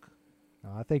Track Talk.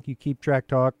 I think you keep Track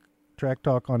Talk. Track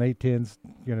Talk on 810's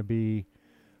going to be,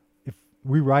 if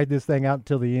we ride this thing out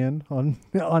until the end on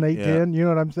 810, you know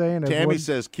what I'm saying? Tammy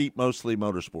says keep Mostly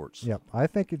Motorsports. Yep, I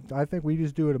think we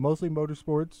just do it at Mostly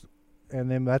Motorsports,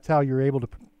 and then that's how you're able to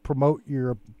promote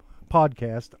your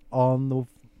podcast on the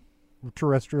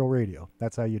terrestrial radio.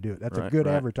 That's how you do it. That's a good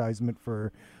advertisement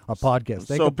for a podcast.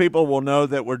 So people will know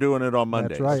that we're doing it on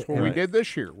Mondays. That's right. That's what we did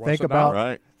this year. Think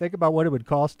about what it would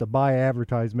cost to buy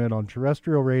advertisement on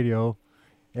terrestrial radio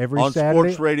on Saturday,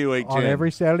 Sports Radio 810. on every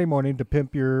Saturday morning to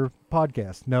pimp your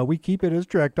podcast. No, we keep it as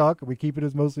Track Talk. We keep it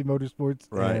as Mostly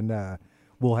Motorsports, and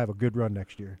we'll have a good run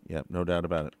next year. Yep, no doubt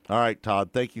about it. All right, Todd,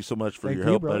 thank you so much for your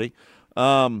help, brother.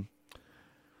 buddy.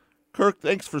 Kirk,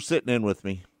 thanks for sitting in with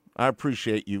me. I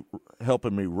appreciate you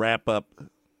helping me wrap up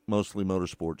Mostly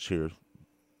Motorsports here.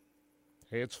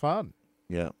 Hey, it's fun.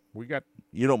 Yeah.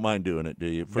 You don't mind doing it, do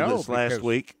you? For this last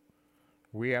week?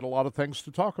 We had a lot of things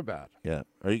to talk about. Yeah.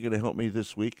 Are you going to help me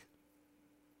this week?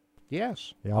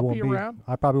 Yes. Yeah, I'll be around.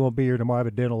 I probably won't be here tomorrow. I have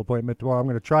a dental appointment tomorrow. I'm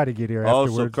going to try to get here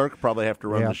afterwards. So Kirk will probably have to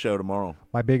run the show tomorrow.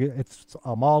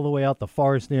 I'm all the way out the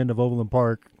farthest end of Overland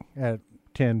Park at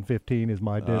 10:15 is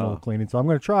my dental cleaning. So I'm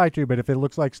going to try to, but if it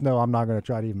looks like snow, I'm not going to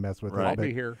try to even mess with it. I'll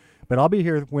be here. But I'll be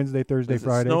here Wednesday, Thursday,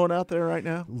 Friday. Is it snowing out there right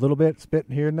now? A little bit,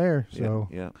 spitting here and there. So,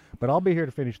 yeah. But I'll be here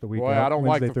to finish the week. Boy, I don't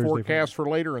Wednesday, like the Thursday, forecast for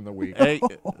later in the week. Hey,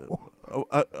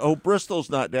 Bristol's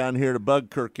not down here to bug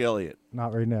Kirk Elliott.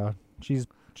 Not right now. She's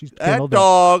that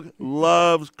dog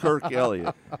loves Kirk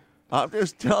Elliott. I'm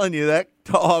just telling you, that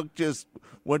dog just,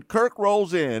 when Kirk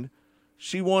rolls in,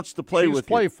 she wants to play with you. She's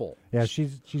playful. Yeah,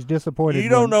 she's disappointed. You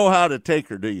don't know how to take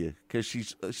her, do you? Because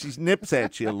she's nips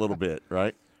at you a little bit,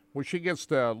 right? Well, she gets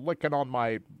to licking on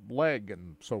my leg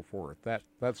and so forth. That's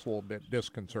a little bit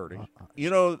disconcerting. You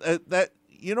know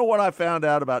You know what I found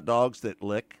out about dogs that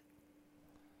lick?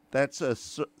 That's a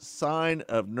sign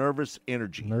of nervous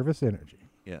energy. Nervous energy.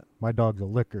 Yeah. My dog's a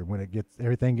licker. When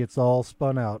everything gets all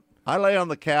spun out. I lay on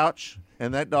the couch,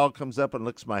 and that dog comes up and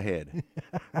licks my head.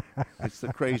 It's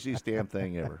the craziest damn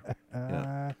thing ever.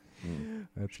 Yeah.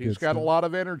 She's got a lot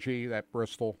of energy, that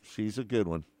Bristol. She's a good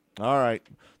one. All right.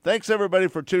 Thanks, everybody,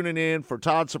 for tuning in. For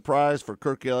Todd Surprise, for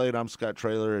Kirk Elliott, I'm Scott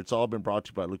Traylor. It's all been brought to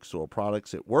you by Lucas Oil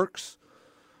Products. It works.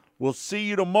 We'll see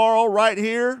you tomorrow right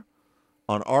here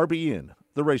on RBN,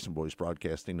 the Racing Boys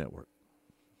Broadcasting Network.